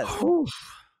 Yes.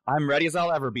 I'm ready as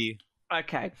I'll ever be.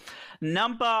 Okay.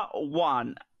 Number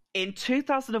 1. In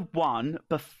 2001,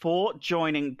 before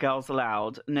joining Girls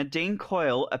Aloud, Nadine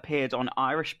Coyle appeared on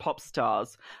Irish Pop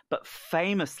Stars, but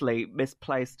famously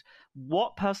misplaced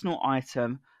what personal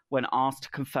item when asked to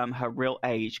confirm her real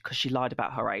age, because she lied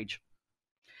about her age?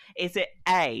 Is it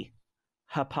A,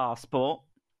 her passport,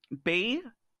 B,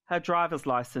 her driver's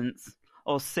license,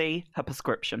 or C, her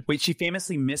prescription? Wait, she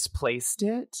famously misplaced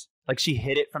it? Like she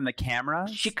hid it from the camera?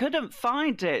 She couldn't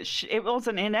find it. It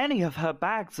wasn't in any of her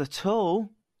bags at all.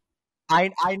 I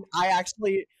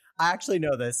actually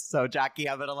know this. So Jackie,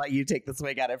 I'm gonna let you take the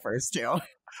swing at it first too.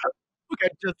 Okay,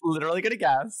 just literally gonna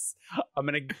guess. I'm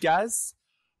gonna guess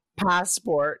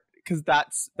passport, because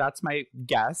that's my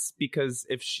guess. Because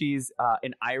if she's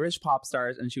an Irish pop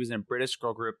stars and she was in a British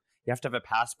girl group, you have to have a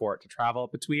passport to travel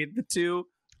between the two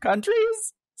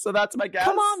countries. So that's my guess.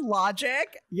 Come on,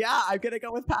 logic. Yeah, I'm gonna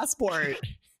go with passport.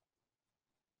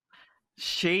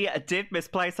 She did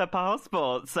misplace her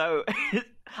passport. So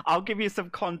I'll give you some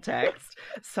context.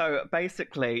 So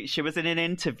basically, she was in an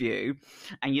interview,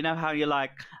 and you know how you're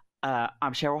like,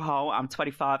 I'm Cheryl Hall, I'm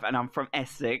 25, and I'm from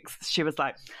Essex. She was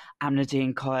like, I'm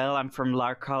Nadine Coyle, I'm from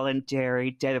Larkhall in Derry,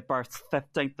 date of birth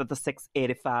 15th of the 6th,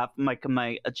 85, making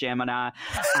me a Gemini.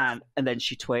 And then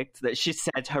she tweaked that she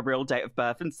said her real date of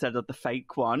birth instead of the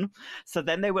fake one. So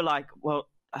then they were like, well,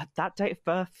 that date of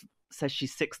birth says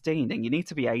she's 16 and you need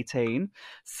to be 18.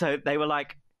 So they were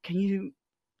like, can you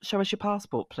show us your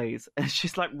passport, please? And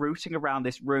she's like rooting around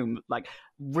this room, like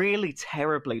really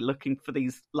terribly looking for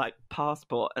these like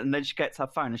passport. And then she gets her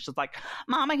phone and she's like,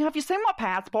 Mommy, have you seen my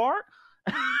passport?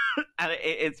 And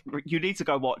it's you need to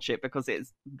go watch it, because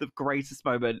it's the greatest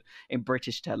moment in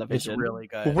British television. It's really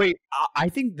good. Wait, I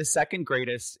think the second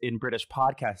greatest in British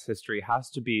podcast history has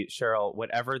to be, Cheryl,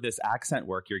 whatever this accent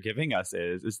work you're giving us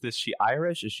is this she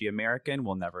Irish? Is she American?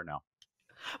 We'll never know.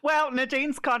 Well,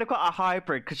 Nadine's kind of got a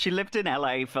hybrid, because she lived in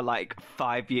LA for like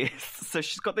 5 years. So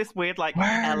she's got this weird like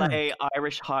LA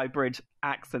Irish hybrid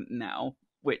accent now,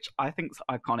 which I think's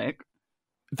iconic.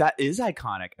 That is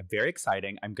iconic. Very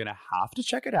exciting. I'm going to have to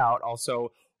check it out.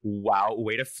 Also, wow,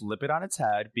 way to flip it on its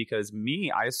head, because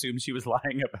I assumed she was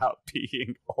lying about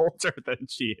being older than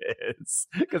she is,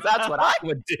 because that's what I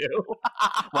would do.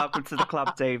 Welcome to the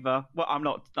club, Diva. Well,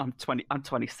 I'm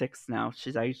 26 now.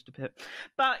 She's aged a bit.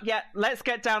 But yeah, let's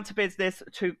get down to business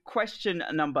to question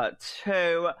number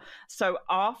 2. So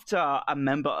after a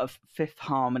member of Fifth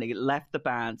Harmony left the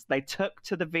band, they took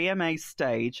to the VMA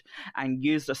stage and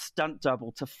used a stunt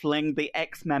double to fling the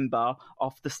ex-member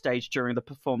off the stage during the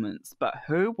performance. But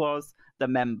who was the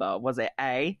member? Was it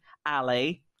A,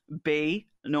 Ali, B,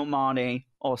 Normani,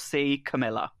 or C,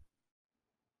 Camilla?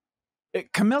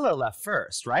 Camilla left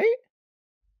first, right?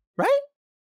 Right?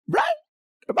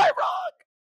 Am I wrong?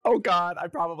 Oh God, I'm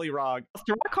probably wrong.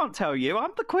 I can't tell you.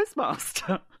 I'm the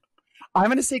quizmaster. I'm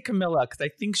going to say Camilla, because I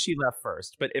think she left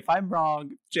first. But if I'm wrong,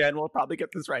 Jan will probably get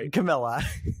this right. Camilla.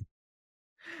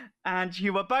 And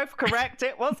you were both correct.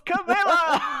 It was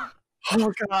Camilla.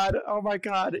 Oh God. Oh my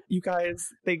God. You guys,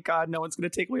 thank God no one's going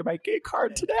to take away my gay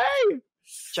card today.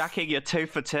 Jackie, you're 2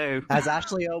 for 2. As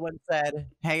Ashley Owen said,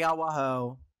 hey,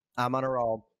 Awaho, I'm on a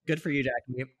roll. Good for you,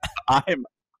 Jackie. I'm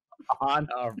on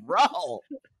a roll.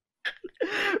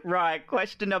 Right,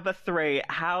 question number 3.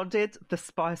 How did the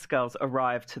Spice Girls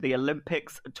arrive to the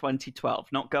Olympics 2012?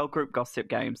 Not girl group gossip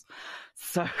games.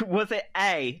 So was it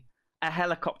A, a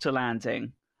helicopter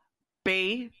landing,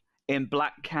 B, in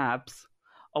black cabs,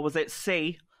 or was it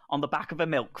C, on the back of a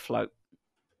milk float?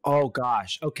 Oh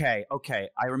gosh. Okay.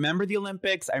 I remember the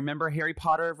Olympics. I remember Harry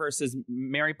Potter versus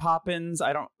Mary Poppins.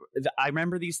 I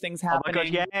remember these things happening. Oh my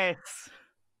God, yes.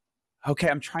 Okay,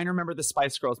 I'm trying to remember the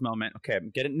Spice Girls moment. Okay,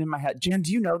 I'm getting it in my head. Jan,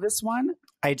 do you know this one?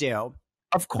 I do.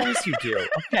 Of course you do.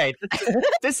 Okay,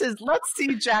 this is, let's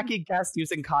see Jackie guess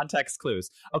using context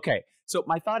clues. Okay, so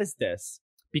my thought is this.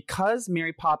 Because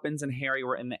Mary Poppins and Harry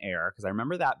were in the air, because I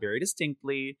remember that very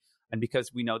distinctly, and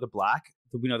because we know the black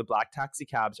taxi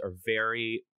cabs are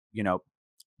very,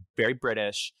 very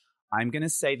British, I'm going to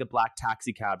say the black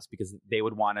taxi cabs because they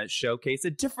would want to showcase a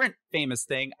different famous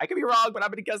thing. I could be wrong, but I'm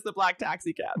going to guess the black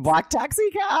taxi cabs. Black taxi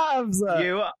cabs.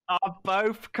 You are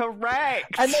both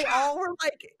correct. And they all were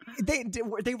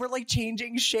like, they were like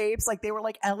changing shapes. Like they were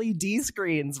like LED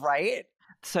screens, right?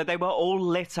 So they were all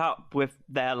lit up with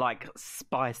their like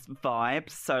spice vibes.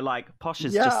 So like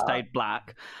Posh's just stayed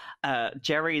black.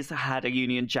 Jerry's had a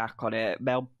Union Jack on it.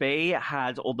 Mel B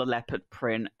had all the leopard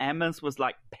print. Emma's was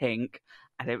like pink.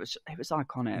 And it was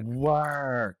iconic.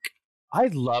 Werq. I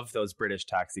love those British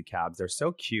taxi cabs. They're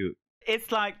so cute.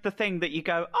 It's like the thing that you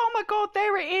go, oh my God,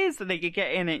 there it is. And then you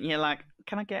get in it and you're like,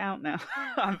 can I get out now?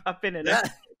 I've been in it.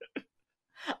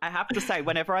 I have to say,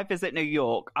 whenever I visit New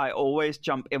York, I always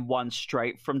jump in one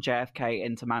straight from JFK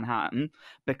into Manhattan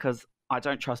because I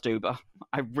don't trust Uber.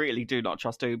 I really do not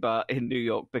trust Uber in New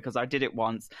York because I did it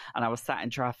once and I was sat in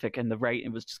traffic and the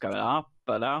rating was just going up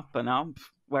and up and up.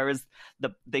 Whereas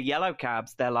the yellow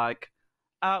cabs, they're like,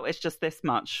 oh, it's just this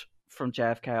much from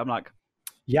JFK. I'm like,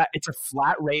 yeah, it's a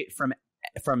flat rate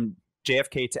from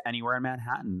JFK to anywhere in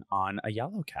Manhattan on a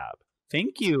yellow cab.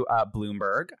 Thank you,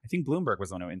 Bloomberg. I think Bloomberg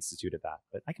was the one who instituted that,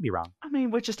 but I could be wrong. I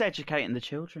mean, we're just educating the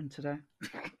children today.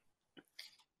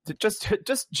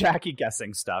 Just Jackie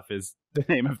guessing stuff is the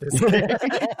name of this game.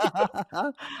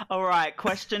 All right,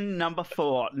 question number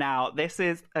 4. Now, this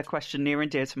is a question near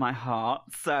and dear to my heart.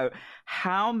 So,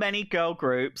 how many girl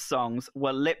group songs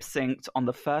were lip-synced on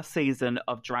the first season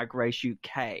of Drag Race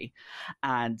UK?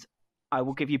 And I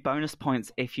will give you bonus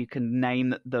points if you can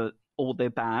name all the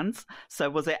bands. So,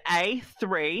 was it A,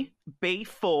 3, B,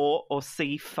 4, or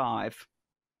C, 5?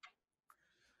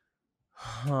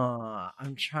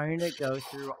 I'm trying to go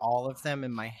through all of them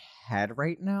in my head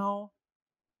right now.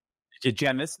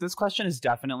 Jen, this question is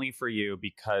definitely for you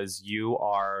because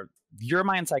you're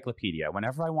my encyclopedia.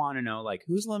 Whenever I want to know like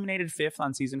who's eliminated 5th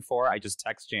on season 4, I just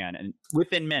text Jan and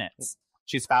within minutes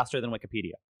she's faster than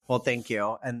Wikipedia. Well, thank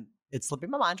you. And it's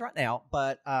slipping my mind right now,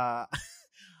 but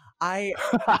I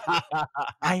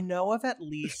know of at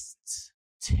least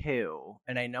 2,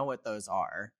 and I know what those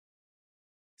are.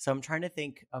 So I'm trying to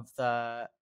think of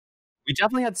We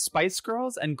definitely had Spice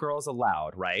Girls and Girls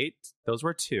Aloud, right? Those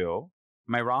were 2.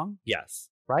 Am I wrong? Yes.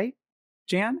 Right?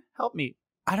 Jan, help me.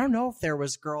 I don't know if there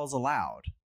was Girls Aloud.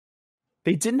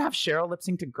 They didn't have Cheryl lip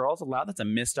sync to Girls Aloud? That's a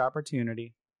missed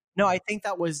opportunity. No, I think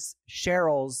that was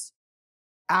Cheryl's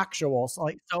actual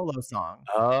solo song.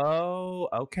 Oh,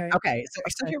 okay. Okay,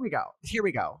 so here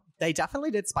we go. They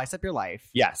definitely did spice up your life.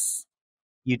 Yes.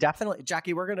 You definitely,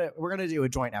 Jackie, we're gonna do a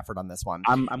joint effort on this one.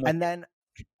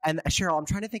 And Cheryl, I'm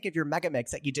trying to think of your mega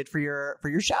mix that you did for your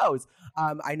shows.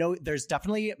 I know there's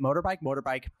definitely motorbike,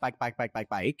 bike,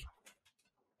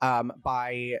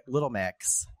 by Little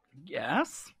Mix.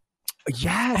 Yes.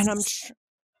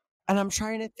 And I'm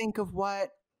trying to think of what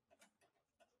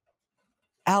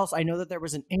else. I know that there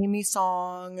was an Amy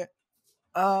song.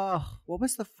 What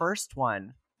was the first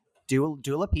one?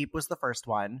 Dua Peep was the first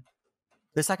one.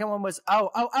 The second one was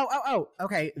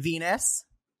okay, Venus.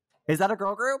 Is that a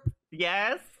girl group?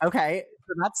 Yes. Okay,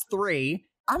 so that's 3.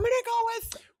 I'm gonna go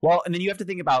with. Well, and then you have to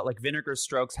think about like Vinegar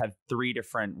Strokes had 3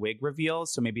 different wig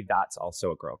reveals, so maybe that's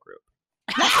also a girl group.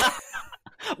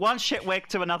 One shit wig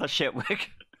to another shit wig.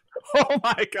 Oh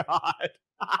my God.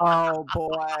 Oh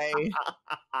boy.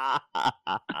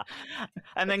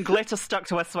 And then glitter stuck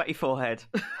to her sweaty forehead.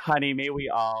 Honey, may we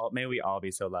all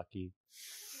be so lucky.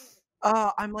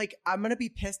 I'm gonna be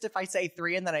pissed if I say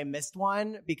 3 and then I missed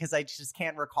one because I just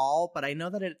can't recall, but I know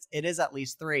that it is at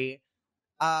least 3.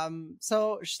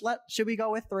 So should we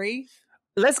go with 3?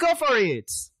 Let's go for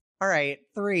it. All right,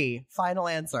 3. Final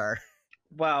answer.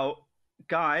 Well,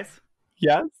 guys.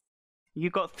 Yes. You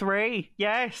got 3.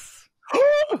 Yes.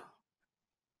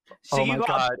 So you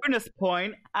got a bonus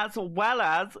point as well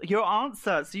as your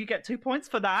answer. So you get 2 points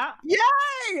for that. Yay!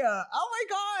 Oh my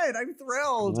God, I'm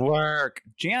thrilled. Werq.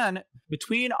 Jan,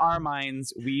 between our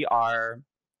minds, we are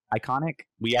iconic.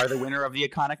 We are the winner of the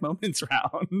Iconic Moments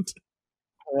round.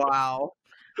 Wow.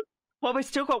 Well, we've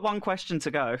still got one question to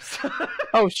go.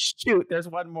 Oh, shoot. There's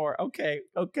one more. Okay.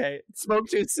 Spoke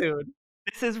too soon.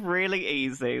 This is really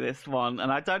easy, this one,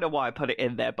 and I don't know why I put it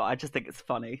in there, but I just think it's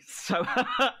funny. So,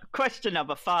 question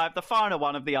number 5, the final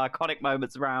one of the iconic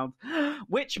moments round.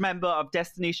 Which member of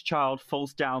Destiny's Child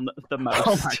falls down the most?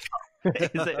 Oh my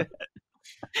God.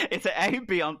 Is it A,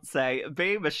 Beyonce,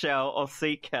 B, Michelle, or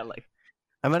C, Kelly?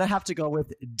 I'm gonna have to go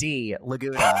with D,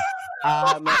 Laguna.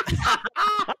 Oh my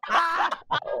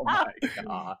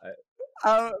God.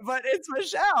 But it's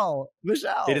Michelle.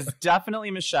 Michelle. It is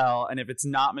definitely Michelle, and if it's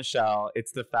not Michelle,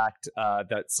 it's the fact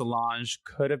that Solange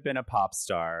could have been a pop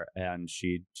star, and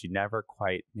she never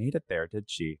quite made it there, did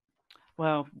she?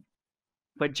 Well,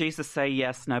 when Jesus say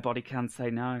yes, nobody can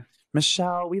say no.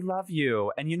 Michelle, we love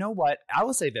you. And you know what? I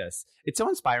will say this. It's so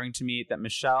inspiring to me that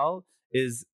Michelle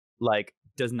is like,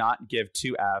 does not give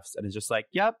 2 Fs and is just like,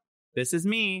 yep, this is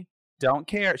me. Don't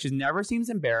care. She never seems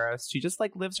embarrassed. She just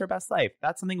like lives her best life.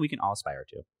 That's something we can all aspire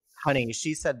to. Honey,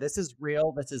 she said, this is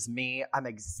real. This is me. I'm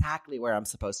exactly where I'm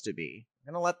supposed to be.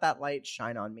 I'm going to let that light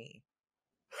shine on me.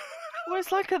 Well,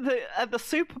 it's like at the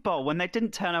Super Bowl when they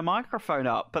didn't turn her microphone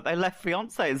up, but they left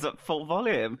Beyonce's at full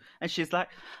volume. And she's like,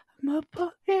 up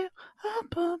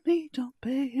on me, don't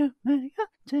pay any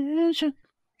attention.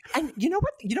 And you know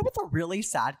what the really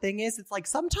sad thing is? It's like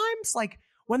sometimes like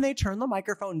when they turn the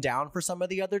microphone down for some of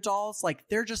the other dolls, like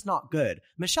they're just not good.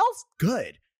 Michelle's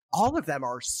good. All of them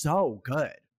are so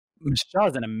good. Michelle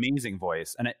has an amazing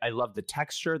voice, and I love the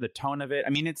texture, the tone of it.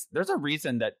 I mean, there's a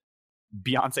reason that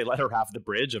Beyonce let her have the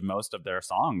bridge of most of their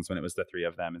songs when it was the 3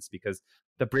 of them. It's because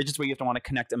the bridge is where you have to want to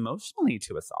connect emotionally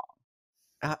to a song.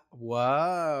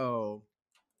 Whoa.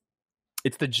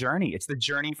 It's the journey. It's the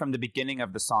journey from the beginning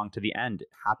of the song to the end. It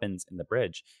happens in the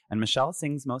bridge. And Michelle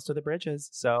sings most of the bridges.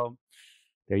 So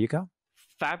there you go.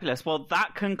 Fabulous. Well,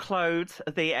 that concludes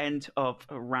the end of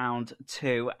round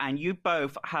 2. And you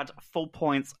both had full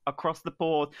points across the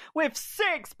board with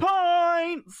 6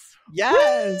 points.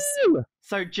 Yes. Woo!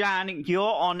 So, Jan, you're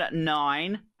on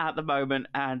 9 at the moment.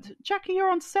 And Jackie,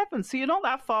 you're on 7. So you're not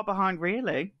that far behind,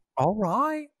 really. All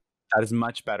right. That is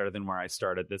much better than where I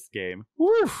started this game.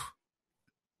 Woo!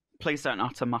 Please don't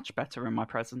utter much better in my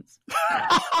presence.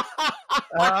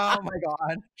 Oh my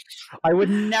God. I would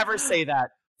never say that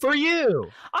for you.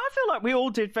 I feel like we all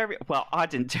did very well. I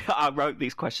didn't. I wrote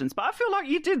these questions, but I feel like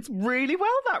you did really well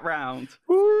that round.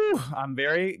 Woo! I'm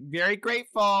very, very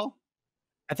grateful.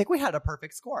 I think we had a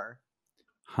perfect score.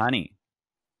 Honey.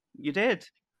 You did.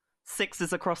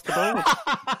 6s across the board.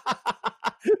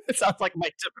 It sounds like my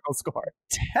typical score.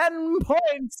 10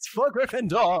 points for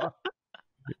Gryffindor.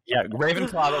 Yeah,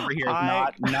 Ravenclaw over here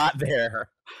is not there.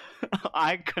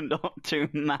 I cannot do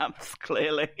maths,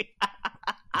 clearly.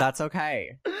 That's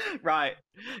okay. Right.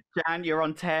 Jan, you're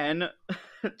on 10.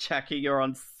 Jackie, you're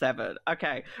on 7.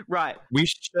 Okay, right. We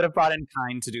should have brought in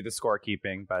Kind to do the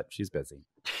scorekeeping, but she's busy.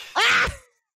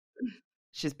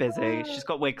 She's busy. She's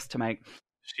got wigs to make.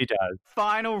 She does.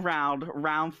 Final round,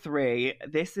 round 3.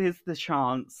 This is the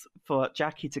chance for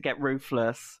Jackie to get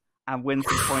ruthless and win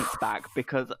some points back,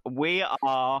 because we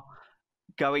are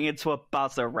going into a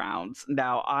buzzer round.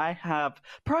 Now,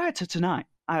 prior to tonight,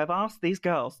 I have asked these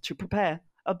girls to prepare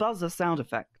a buzzer sound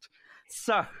effect.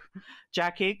 So,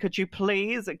 Jackie, could you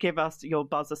please give us your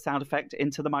buzzer sound effect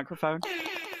into the microphone?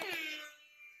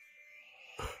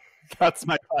 That's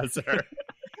my buzzer.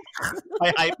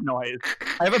 My hype noise.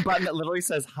 I have a button that literally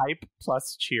says hype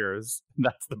plus cheers.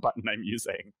 That's the button I'm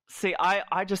using. See,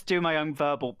 I just do my own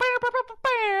verbal.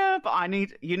 But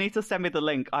you need to send me the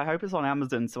link. I hope it's on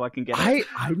Amazon so I can get it.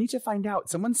 I need to find out.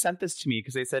 Someone sent this to me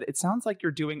because they said, it sounds like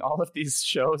you're doing all of these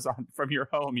shows from your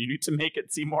home. You need to make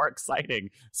it seem more exciting.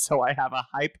 So I have a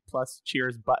hype plus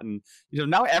cheers button.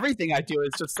 Now everything I do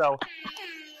is just so...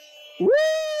 Woo!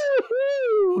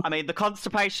 I mean, the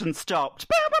constipation stopped.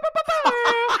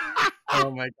 Oh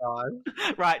my God.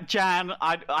 Right, Jan,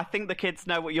 I think the kids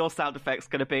know what your sound effect's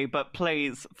going to be, but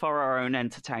please, for our own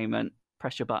entertainment,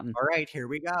 press your button. All right, here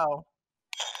we go.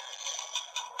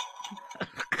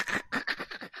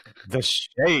 The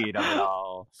shade of it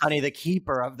all. Honey, the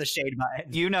keeper of the shade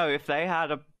button. You know, if they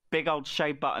had a big old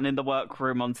shade button in the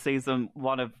workroom on season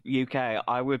 1 of UK,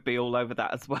 I would be all over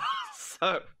that as well.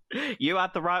 So, you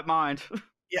had the right mind.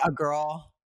 Yeah,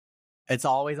 girl. It's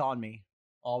always on me.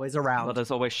 Always around. Well,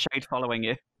 there's always shade following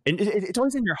you. And it's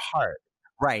always in your heart.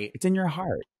 Right. It's in your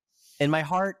heart. In my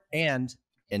heart and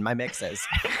in my mixes.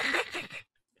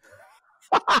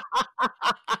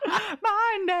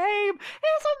 My name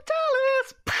is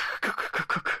Dallas.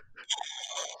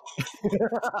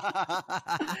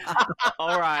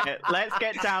 All right, let's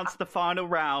get down to the final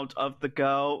round of the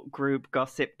girl group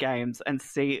gossip games and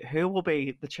see who will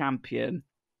be the champion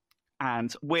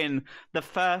and win the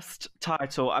first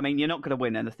title. I mean, you're not going to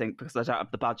win anything because I don't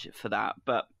have the budget for that,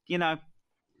 but,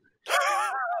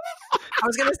 I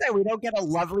was gonna say we don't get a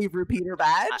lovely repeater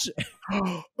badge.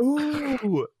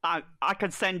 Ooh. I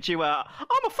could send you I'm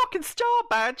a fucking star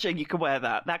badge, and you can wear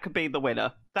that. That could be the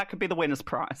winner. That could be the winner's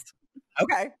prize.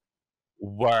 Okay.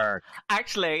 Werq.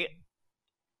 Actually,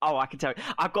 I can tell you.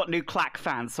 I've got new Clack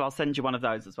fans, so I'll send you one of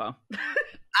those as well.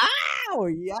 Oh,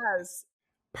 yes.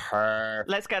 Perfect.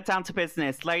 Let's get down to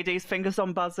business. Ladies, fingers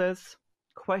on buzzers.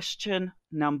 Question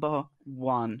number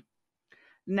 1.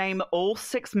 Name all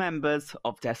 6 members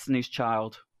of Destiny's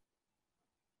Child.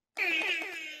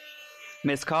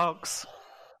 Miss Cox.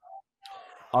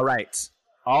 All right.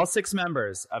 All 6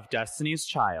 members of Destiny's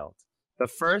Child. The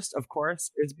first, of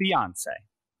course, is Beyonce.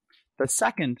 The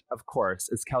second, of course,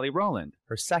 is Kelly Rowland,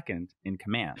 her second in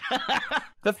command.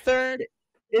 The third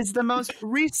is the most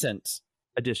recent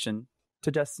addition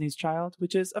to Destiny's Child,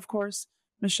 which is, of course,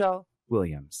 Michelle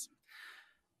Williams.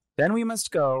 Then we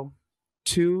must go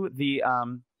to the,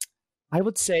 I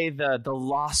would say the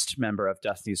lost member of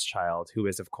Destiny's Child, who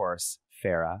is, of course,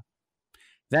 Farrah.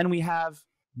 Then we have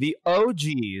the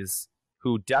OGs,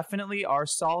 who definitely are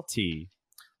salty,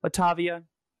 Latavia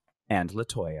and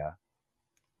Latoya.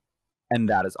 And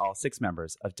that is all 6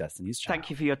 members of Destiny's Child. Thank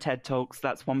you for your TED Talks.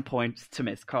 That's 1 point to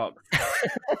Miss Cox.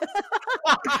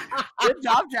 Good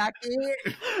job, Jackie.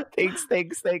 Thanks.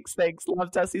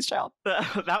 Love Destiny's Child.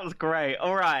 That was great.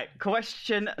 All right.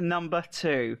 Question number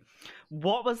 2.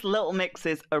 What was Little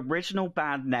Mix's original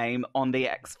band name on The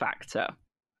X Factor?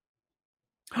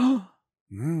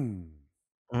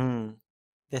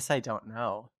 This I don't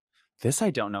know. This I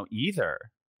don't know either.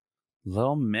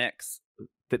 Little Mix.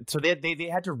 So they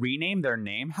had to rename their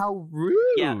name? How rude.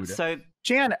 Yeah, so...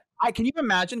 Jan, can you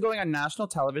imagine going on national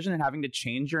television and having to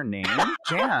change your name?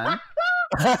 Jan?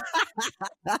 I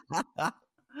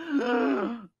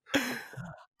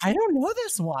don't know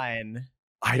this one.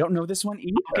 I don't know this one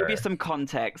either. I'll give you some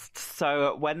context.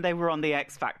 So when they were on the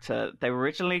X Factor, they were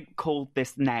originally called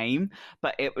this name,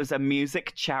 but it was a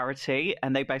music charity,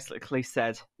 and they basically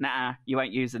said, nah, you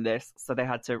ain't using this. So they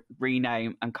had to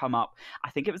rename and come up.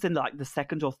 I think it was in like the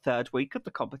 2nd or 3rd week of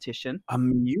the competition. A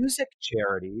music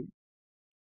charity?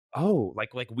 Oh,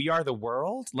 like We Are the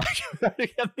World? Like, I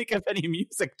can't think of any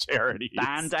music charities.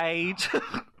 Band-Aid.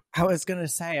 I was going to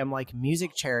say, I'm like,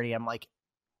 music charity. I'm like,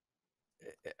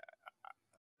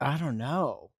 I don't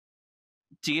know.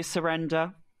 Do you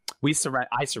surrender? I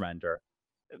surrender.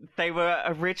 They were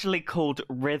originally called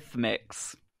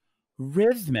Rhythmics.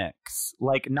 Rhythmics.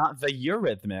 Like, not the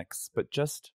Eurythmics, but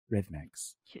just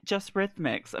Rhythmics. Just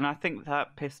Rhythmics. And I think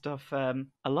that pissed off a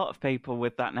lot of people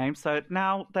with that name. So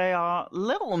now they are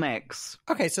Little Mix.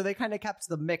 Okay, so they kind of kept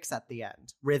the mix at the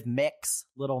end. Rhythmics,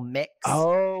 Little Mix.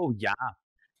 Oh, yeah.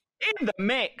 In the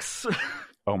mix.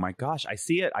 Oh my gosh, I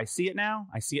see it now.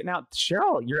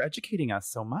 Cheryl, you're educating us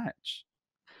so much.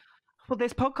 Well,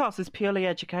 this podcast is purely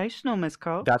educational, Miss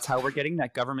Cole. That's how we're getting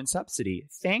that government subsidy.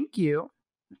 Thank you.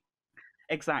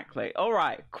 Exactly. All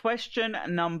right, question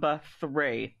number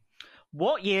 3.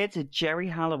 What year did Geri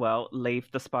Halliwell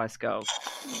leave the Spice Girls?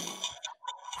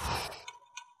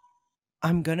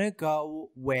 I'm going to go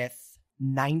with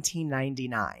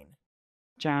 1999.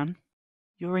 Jan,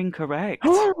 you're incorrect.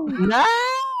 No!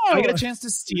 I get a chance to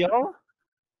steal?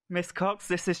 Miss Cox,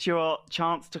 this is your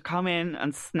chance to come in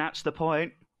and snatch the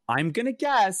point. I'm going to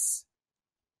guess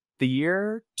the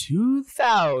year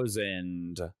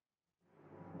 2000.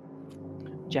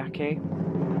 Jackie?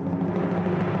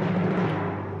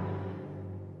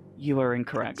 You are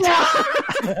incorrect.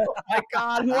 Oh my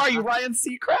God, who are you, Ryan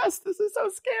Seacrest? This is so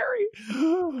scary.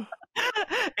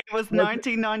 It was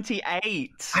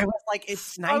 1998. I was like,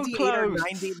 it's So 98 close. or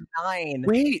 99.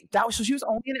 Wait, so she was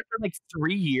only in it for like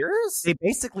 3 years? They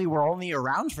basically were only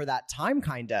around for that time,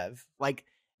 kind of. Like,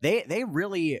 they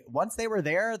really, once they were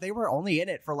there, they were only in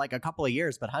it for like a couple of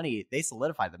years. But honey, they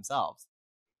solidified themselves.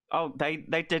 Oh, they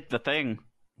did the thing.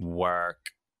 Werq.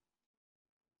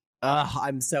 Ugh,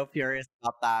 I'm so furious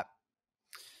about that.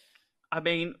 I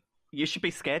mean, you should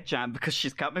be scared, Jan, because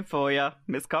she's coming for you.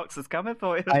 Miss Cox is coming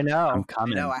for you. I know. I'm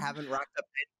coming. I haven't racked up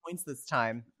 10 points this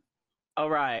time. All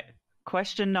right.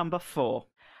 Question number 4.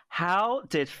 How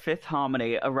did Fifth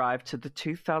Harmony arrive to the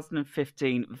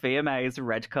 2015 VMA's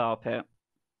red carpet?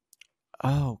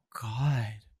 Oh,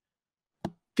 God.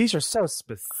 These are so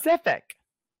specific.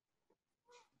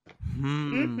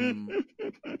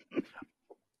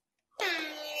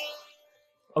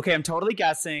 Okay, I'm totally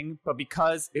guessing, but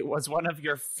because it was one of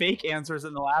your fake answers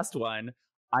in the last one,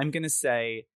 I'm going to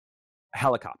say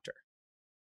helicopter.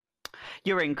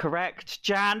 You're incorrect.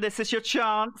 Jan, this is your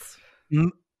chance.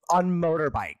 On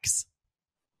motorbikes.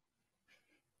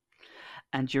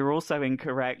 And you're also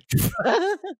incorrect.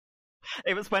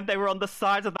 It was when they were on the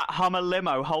side of that Hummer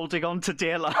limo holding on to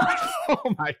dear life.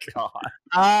 Oh my God.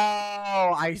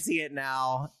 Oh, I see it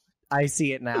now.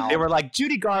 They were like,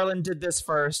 Judy Garland did this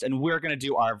first, and we're going to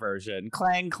do our version.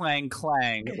 Clang, clang,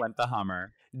 clang went the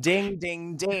Hummer. Ding,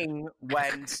 ding, ding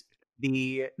went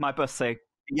my bussy.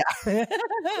 Yeah.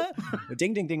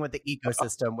 Ding, ding, ding went the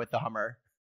ecosystem with the Hummer.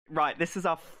 Right, this is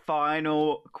our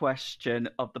final question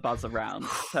of the buzzer round.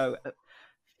 So,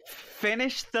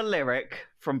 finish the lyric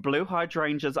from Blue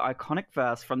Hydrangea's iconic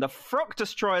verse from the Frock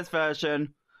Destroyers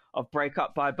version of Break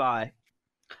Up Bye Bye.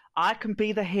 I can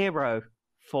be the hero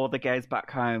for the gays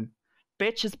back home.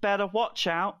 Bitches better watch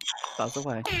out. Buzz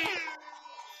away.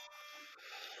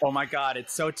 Oh my God,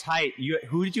 it's so tight.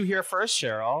 Who did you hear first,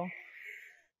 Cheryl?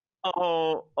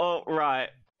 Oh, right.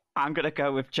 I'm going to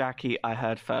go with Jackie. I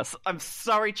heard first. I'm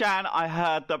sorry, Jan. I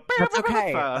heard the That's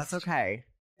okay. first. That's okay.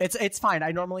 It's fine.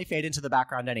 I normally fade into the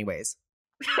background anyways.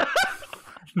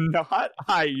 Not.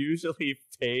 I usually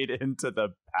fade into the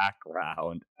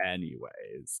background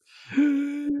anyways.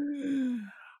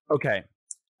 Okay.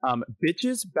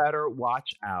 Bitches better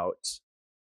watch out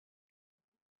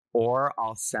or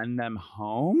I'll send them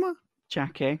home.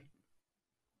 Jackie.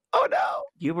 Oh no.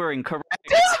 You were incorrect.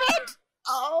 Damn it!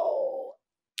 Oh.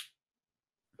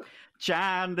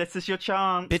 Jan, this is your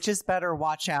chance. Bitches better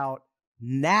watch out.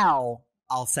 Now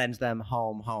I'll send them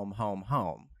home, home, home,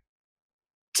 home.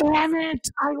 Damn it!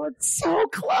 I was so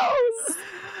close.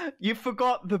 You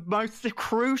forgot the most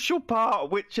crucial part,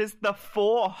 which is the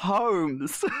 4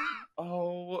 homes.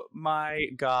 Oh my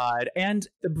God. And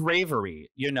the bravery,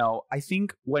 I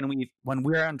think when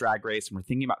we're on Drag Race and we're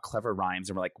thinking about clever rhymes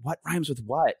and we're like, what rhymes with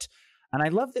what? And I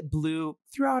love that Blue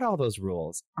threw out all those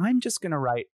rules. I'm just going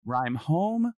to rhyme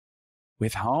home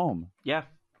with home. Yeah.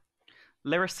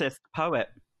 Lyricist, poet.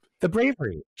 The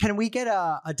bravery. Can we get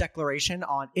a declaration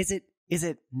on, is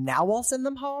it now I'll send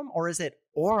them home or is it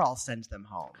or I'll send them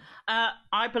home?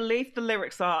 I believe the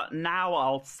lyrics are now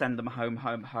I'll send them home,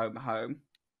 home, home, home.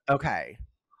 Okay.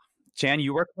 Jan,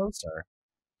 you were closer.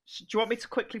 Do you want me to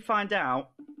quickly find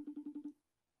out?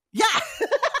 Yeah!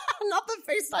 Not the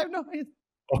FaceTime noise.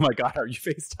 Oh my God, are you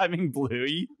FaceTiming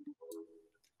Bluey?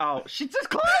 Oh, she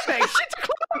declared me! She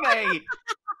declared me!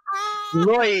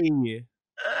 Bluey!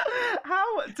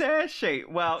 How dare she?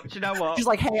 Well, do you know what? She's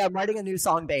like, hey, I'm writing a new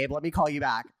song, babe. Let me call you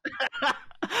back.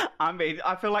 I mean,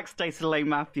 I feel like Stacey Lane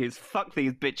Matthews. Fuck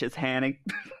these bitches, Hanny.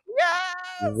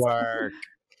 Yes! Werq.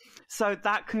 So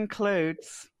that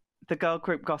concludes the girl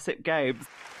group Gossip Games.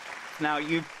 Now,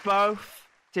 you both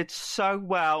did so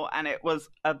well, and it was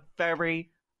a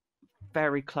very,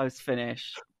 very close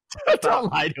finish. Don't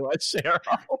lie to us,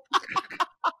 Cheryl.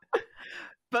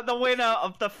 But the winner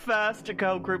of the first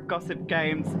girl group Gossip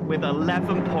Games with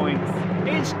 11 points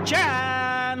is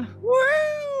Jan!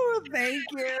 Woo! Thank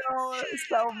you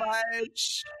so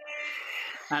much.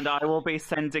 And I will be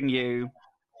sending you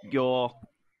your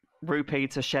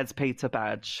RuPeter Sheds Peter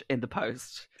badge in the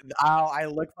post. Oh, I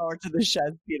look forward to the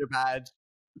Shed Peter badge.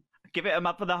 Give it a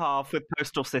month and a half with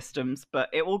postal systems, but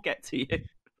it will get to you.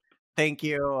 Thank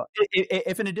you.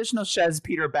 If an additional Shez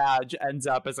Peter badge ends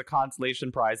up as a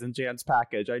consolation prize in Jan's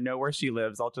package, I know where she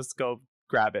lives. I'll just go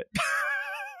grab it.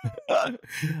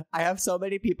 I have so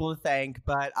many people to thank,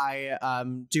 but I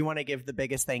do want to give the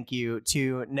biggest thank you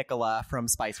to Nicola from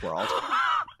Spice World.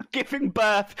 Giving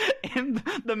birth in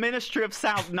the Ministry of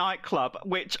Sound nightclub,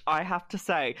 which I have to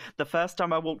say, the first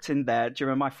time I walked in there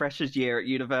during my freshers year at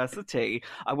university,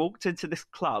 I walked into this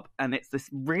club and it's this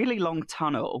really long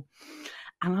tunnel.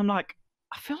 And I'm like,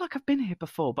 I feel like I've been here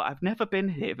before, but I've never been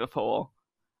here before.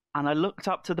 And I looked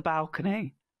up to the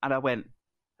balcony and I went,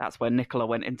 that's where Nicola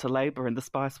went into labor in the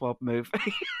Spice World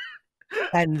movie.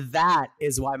 And that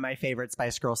is why my favorite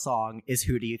Spice Girl song is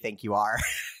Who Do You Think You Are?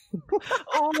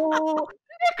 Oh,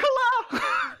 Nicola!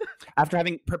 After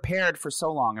having prepared for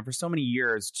so long and for so many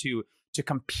years to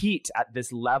compete at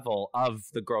this level of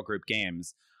the girl group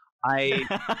games,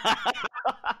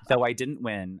 though I didn't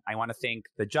win, I want to thank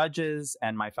the judges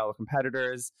and my fellow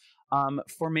competitors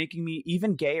for making me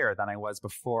even gayer than I was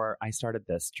before I started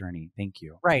this journey. Thank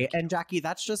you. Right. And Jackie,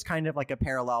 that's just kind of like a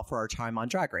parallel for our time on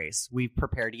Drag Race. We've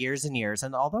prepared years and years,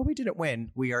 and although we didn't win,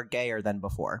 we are gayer than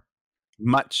before.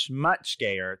 Much, much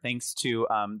gayer, thanks to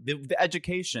the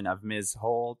education of Ms.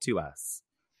 Hole to us.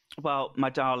 Well, my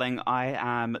darling, I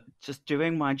am just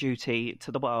doing my duty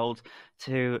to the world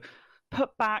to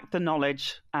put back the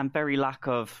knowledge and very lack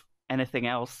of anything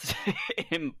else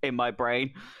in my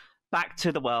brain back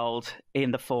to the world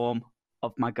in the form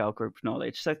of my girl group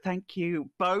knowledge. So thank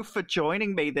you both for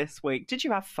joining me this week. Did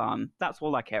you have fun? That's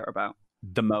all I care about.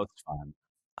 The most fun.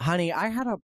 Honey, I had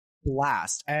a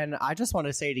blast. And I just want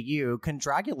to say to you,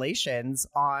 congratulations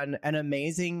on an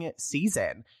amazing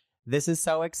season. This is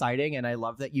so exciting, and I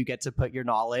love that you get to put your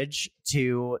knowledge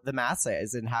to the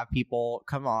masses and have people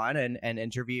come on and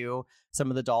interview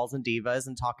some of the dolls and divas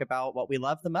and talk about what we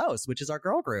love the most, which is our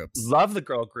girl groups. Love the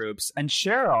girl groups. And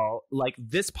Cheryl, like,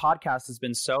 this podcast has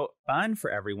been so fun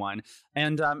for everyone.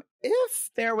 And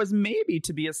if there was maybe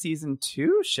to be a season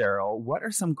 2, Cheryl, what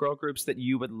are some girl groups that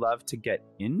you would love to get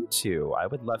into? I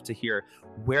would love to hear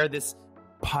where this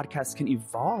podcast can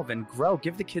evolve and grow.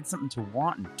 Give the kids something to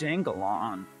want and dangle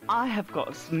on. I have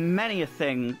got many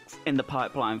things in the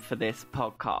pipeline for this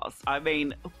podcast. I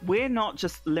mean, we're not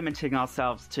just limiting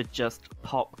ourselves to just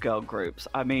pop girl groups.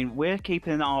 I mean, we're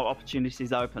keeping our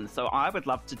opportunities open. So I would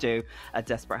love to do a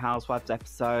Desperate Housewives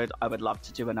episode. I would love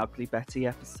to do an Ugly Betty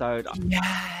episode.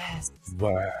 Yes.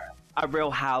 A Real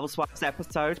Housewives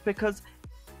episode, because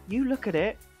you look at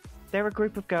it, they're a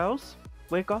group of girls.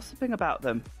 We're gossiping about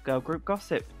them. Girl group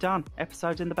gossip. Done.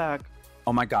 Episode in the bag.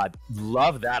 Oh my God.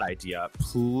 Love that idea.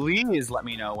 Please let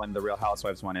me know when the Real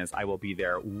Housewives one is. I will be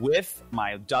there with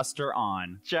my duster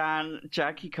on.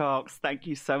 Jackie Cox, thank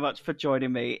you so much for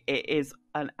joining me. It is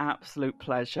an absolute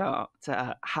pleasure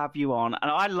to have you on.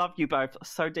 And I love you both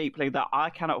so deeply that I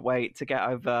cannot wait to get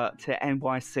over to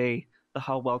NYC. The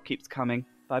Whole World Keeps Coming.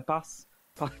 By bus,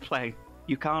 by plane.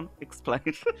 You can't explain.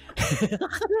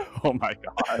 Oh my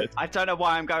God. I don't know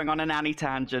why I'm going on an Annie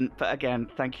tangent, but again,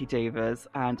 thank you, divas,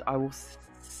 and I will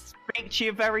speak to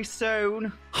you very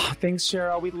soon. Thanks,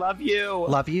 Cheryl. We love you.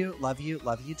 Love you, love you,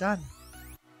 love you, done.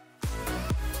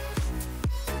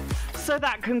 So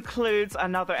that concludes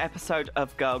another episode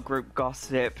of Girl Group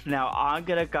Gossip. Now I'm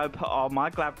going to go put on my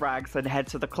glad rags and head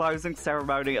to the closing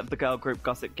ceremony of the Girl Group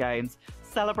Gossip Games.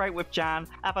 Celebrate with Jan,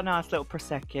 have a nice little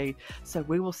Prosecco. So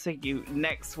we will see you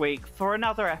next week for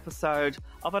another episode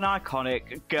of an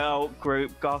iconic Girl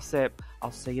Group Gossip.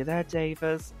 I'll see you there,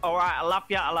 divas. All right, I love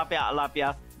ya, I love ya, I love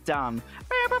ya. Done.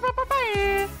 Bye, bye, bye, bye,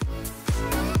 bye.